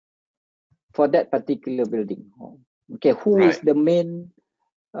for that particular building. Okay, who is the main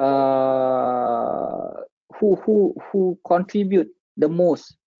who contribute the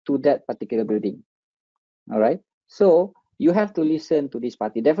most to that particular building. All right, so you have to listen to this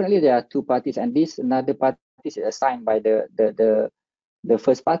party. Definitely there are 2 parties, and this another party is assigned by the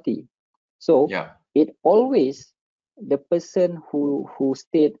first party. So it always the person who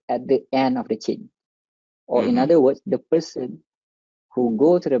stayed at the end of the chain, or in other words, the person who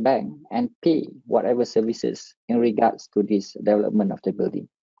go to the bank and pay whatever services in regards to this development of the building.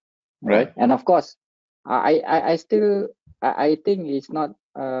 Right. And of course, I think it's not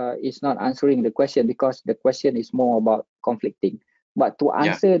answering the question, because the question is more about conflicting. But to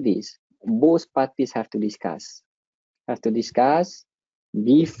answer this, both parties have to discuss,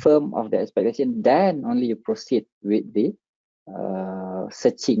 be firm of the expectation, then only you proceed with the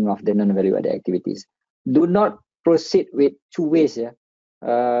searching of the non-value added activities. Do not proceed with two ways.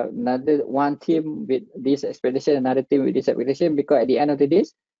 Another one team with this expectation, another team with this expectation, because at the end of the day,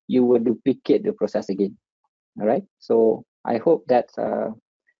 you will duplicate the process again. All right. So I hope that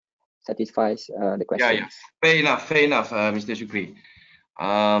satisfies the question. Fair enough, Mr. Shukri.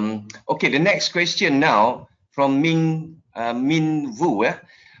 Okay, the next question now from Min Vu.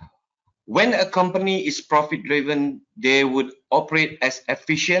 When a company is profit driven, they would operate as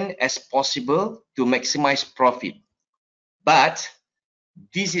efficient as possible to maximize profit. But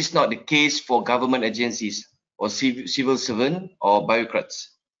this is not the case for government agencies or civil servant or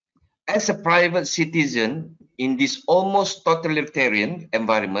bureaucrats. As a private citizen in this almost totalitarian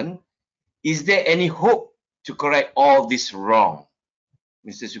environment, is there any hope to correct all this wrong,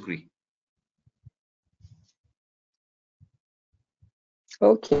 Mr. Shukri?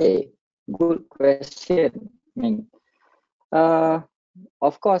 Okay, good question.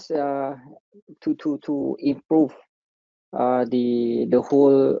 Of course, to improve the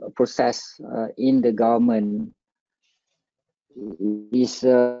whole process in the government is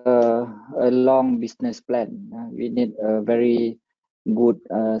a long business plan. We need a very good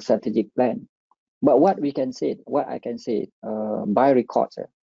strategic plan. But what I can say by records,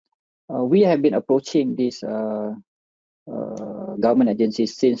 we have been approaching these government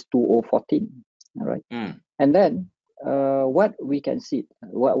agencies since 2014. All right. And then what we can see,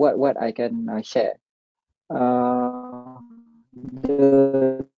 what I can share,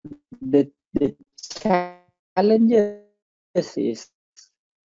 the challenges is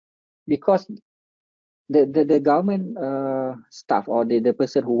because the government staff or the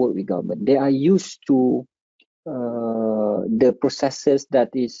person who work with government, they are used to the processes that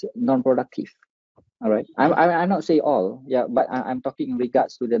is non-productive. All right. I'm not saying all, but I'm talking in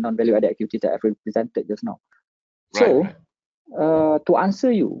regards to the non-value added activities that I've presented just now. So to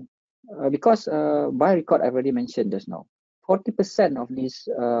answer you, because by record I've already mentioned just now, 40% of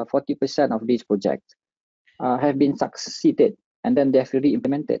these projects have been succeeded, and then they've really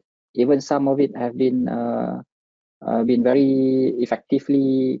implemented. Even some of it have been very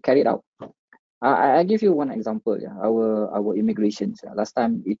effectively carried out. I give you one example. Our immigrations. Last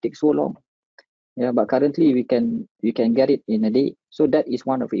time it takes so long. But currently we can get it in a day. So that is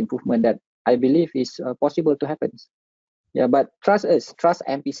one of the improvement that I believe is possible to happen. But trust us, trust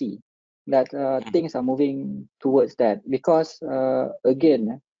MPC, that things are moving towards that, because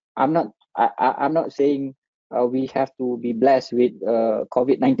again, I'm not saying we have to be blessed with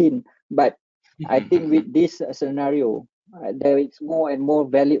COVID-19, but I think with this scenario, there is more and more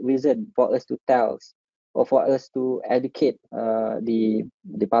valid reason for us to tell, or for us to educate the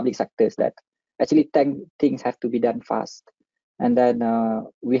public sectors that actually things have to be done fast, and then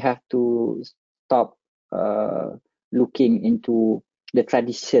we have to stop looking into the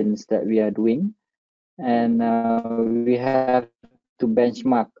traditions that we are doing, and we have to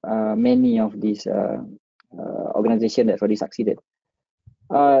benchmark many of these organizations that already succeeded.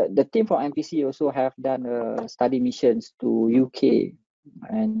 The team from MPC also have done study missions to UK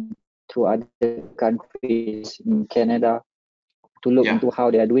and to other countries in Canada to look into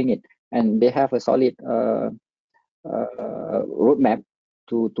how they are doing it, and they have a solid roadmap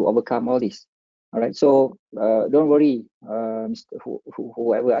to overcome all this. All right, so don't worry,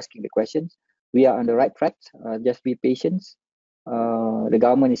 whoever asking the questions, we are on the right track. Just be patient. The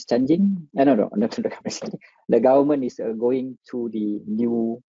government is changing. No, the government is going to the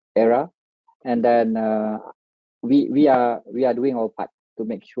new era, and then we are doing our part to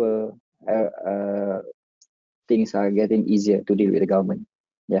make sure things are getting easier to deal with the government.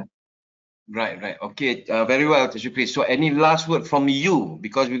 Right. Okay, very well, Shukri. So any last word from you,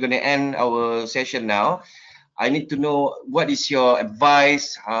 because we're going to end our session now. I need to know, what is your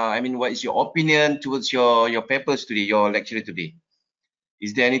advice? What is your opinion towards your papers today, your lecture today?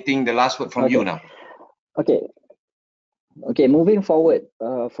 Is there anything, the last word from you now? Okay, moving forward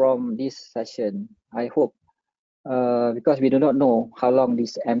from this session, I hope, because we do not know how long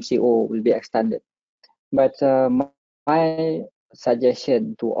this MCO will be extended, but my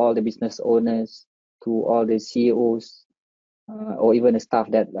suggestion to all the business owners, to all the CEOs, or even the staff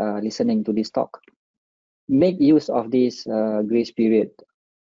that are listening to this talk, make use of this grace period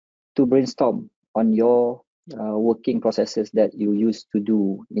to brainstorm on your working processes that you used to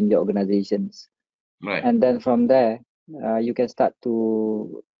do in your organizations. Right. And then from there, you can start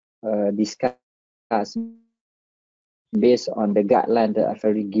to discuss based on the guideline that I've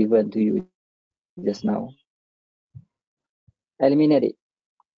already given to you just now. Eliminate it,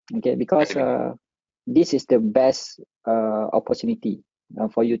 okay? Because this is the best opportunity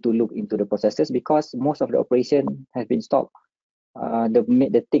for you to look into the processes, because most of the operation has been stopped.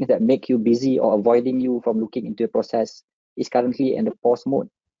 The things that make you busy or avoiding you from looking into a process is currently in the pause mode.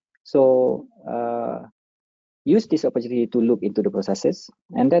 So use this opportunity to look into the processes,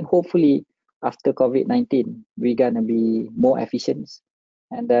 and then hopefully after COVID-19, we're gonna be more efficient,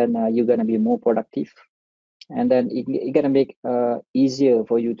 and then you're gonna be more productive, and then it's gonna make easier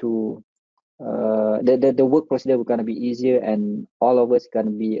for you to the work procedure will gonna be easier, and all of us gonna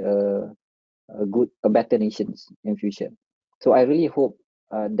be a better nations in future. So I really hope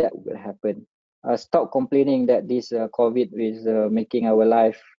that will happen. Stop complaining that this COVID is making our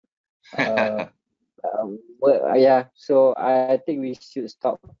life yeah, so I think we should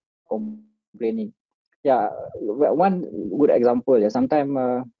stop complaining. Yeah, one good example. Yeah,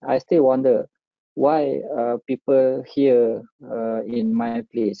 sometimes I still wonder why people here in my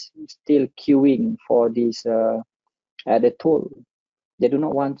place still queuing for this at the toll. They do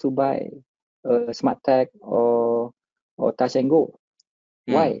not want to buy a smart tag or touch and go.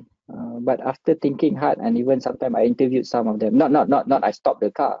 Why? But after thinking hard, and even sometimes I interviewed some of them. Not I stopped the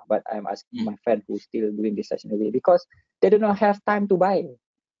car, but I'm asking my friend who's still doing this session away, because they do not have time to buy,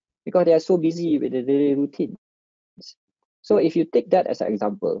 because they are so busy with the daily routines. So if you take that as an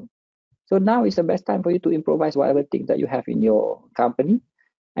example, so now is the best time for you to improvise whatever things that you have in your company,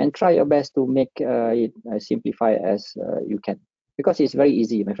 and try your best to make it simplify as you can, because it's very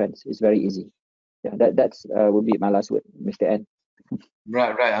easy, my friends. It's very easy. Yeah, that's would be my last word, Mr. N.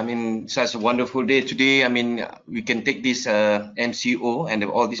 Right, right. I mean, such a wonderful day today. I mean, we can take this MCO and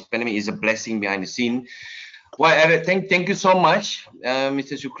all this pandemic is a blessing behind the scene. Well, Eric, thank you so much,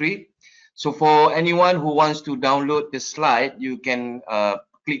 Mr. Shukri. So for anyone who wants to download the slide, you can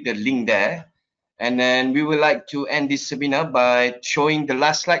click the link there. And then we would like to end this seminar by showing the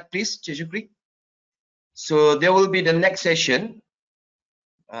last slide, please, Mr. Shukri. So there will be the next session.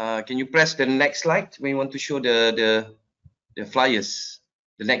 Can you press the next slide when you want to show the flyers?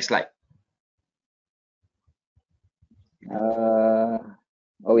 The next slide. Oh,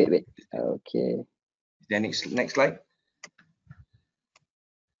 wait. Okay. The next slide.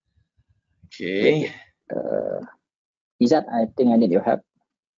 Okay. Wait. Izzat, I think I need your help.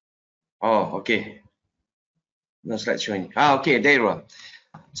 Oh, okay. No slide showing. Okay, there you are.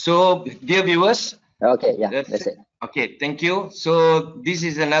 So, dear viewers. Okay, yeah, that's it. Okay, thank you. So, this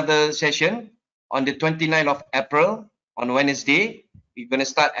is another session on the 29th of April on Wednesday. We're going to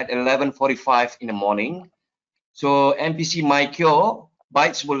start at 11:45 in the morning. So, MPC MyCure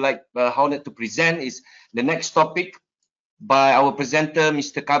Bytes would like honored to present is the next topic by our presenter,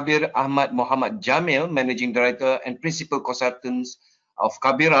 Mr. Kabir Ahmad Muhammad Jamil, Managing Director and Principal Consultants of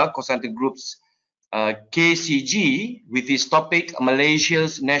Kabira Consulting Group's KCG, with this topic,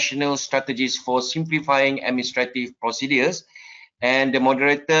 Malaysia's National Strategies for Simplifying Administrative Procedures. And the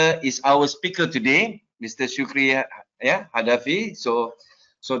moderator is our speaker today, Mr. Shukri Hadafi. So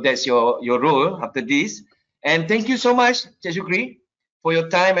that's your role after this. And thank you so much, Shukri, for your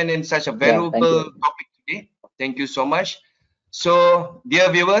time and in such a valuable topic today. Thank you so much. So, dear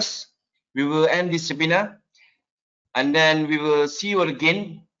viewers, we will end this webinar, and then we will see you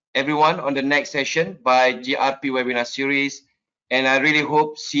again, everyone, on the next session by GRP webinar series. And I really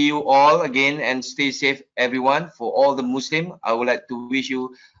hope see you all again, and stay safe, everyone. For all the Muslim, I would like to wish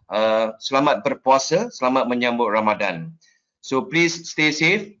you selamat berpuasa, selamat menyambut Ramadan. So please stay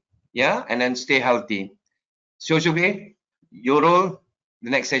safe, yeah, and then stay healthy. So Shukri, your role,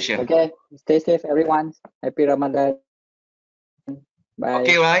 the next session. Okay, stay safe, everyone. Happy Ramadan. Bye.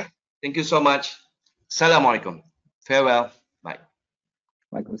 Okay, right. Thank you so much. Assalamualaikum. Farewell. Bye.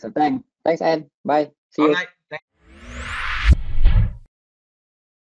 Waalaikumsalam. Thanks, Anne. Bye. See you. All right.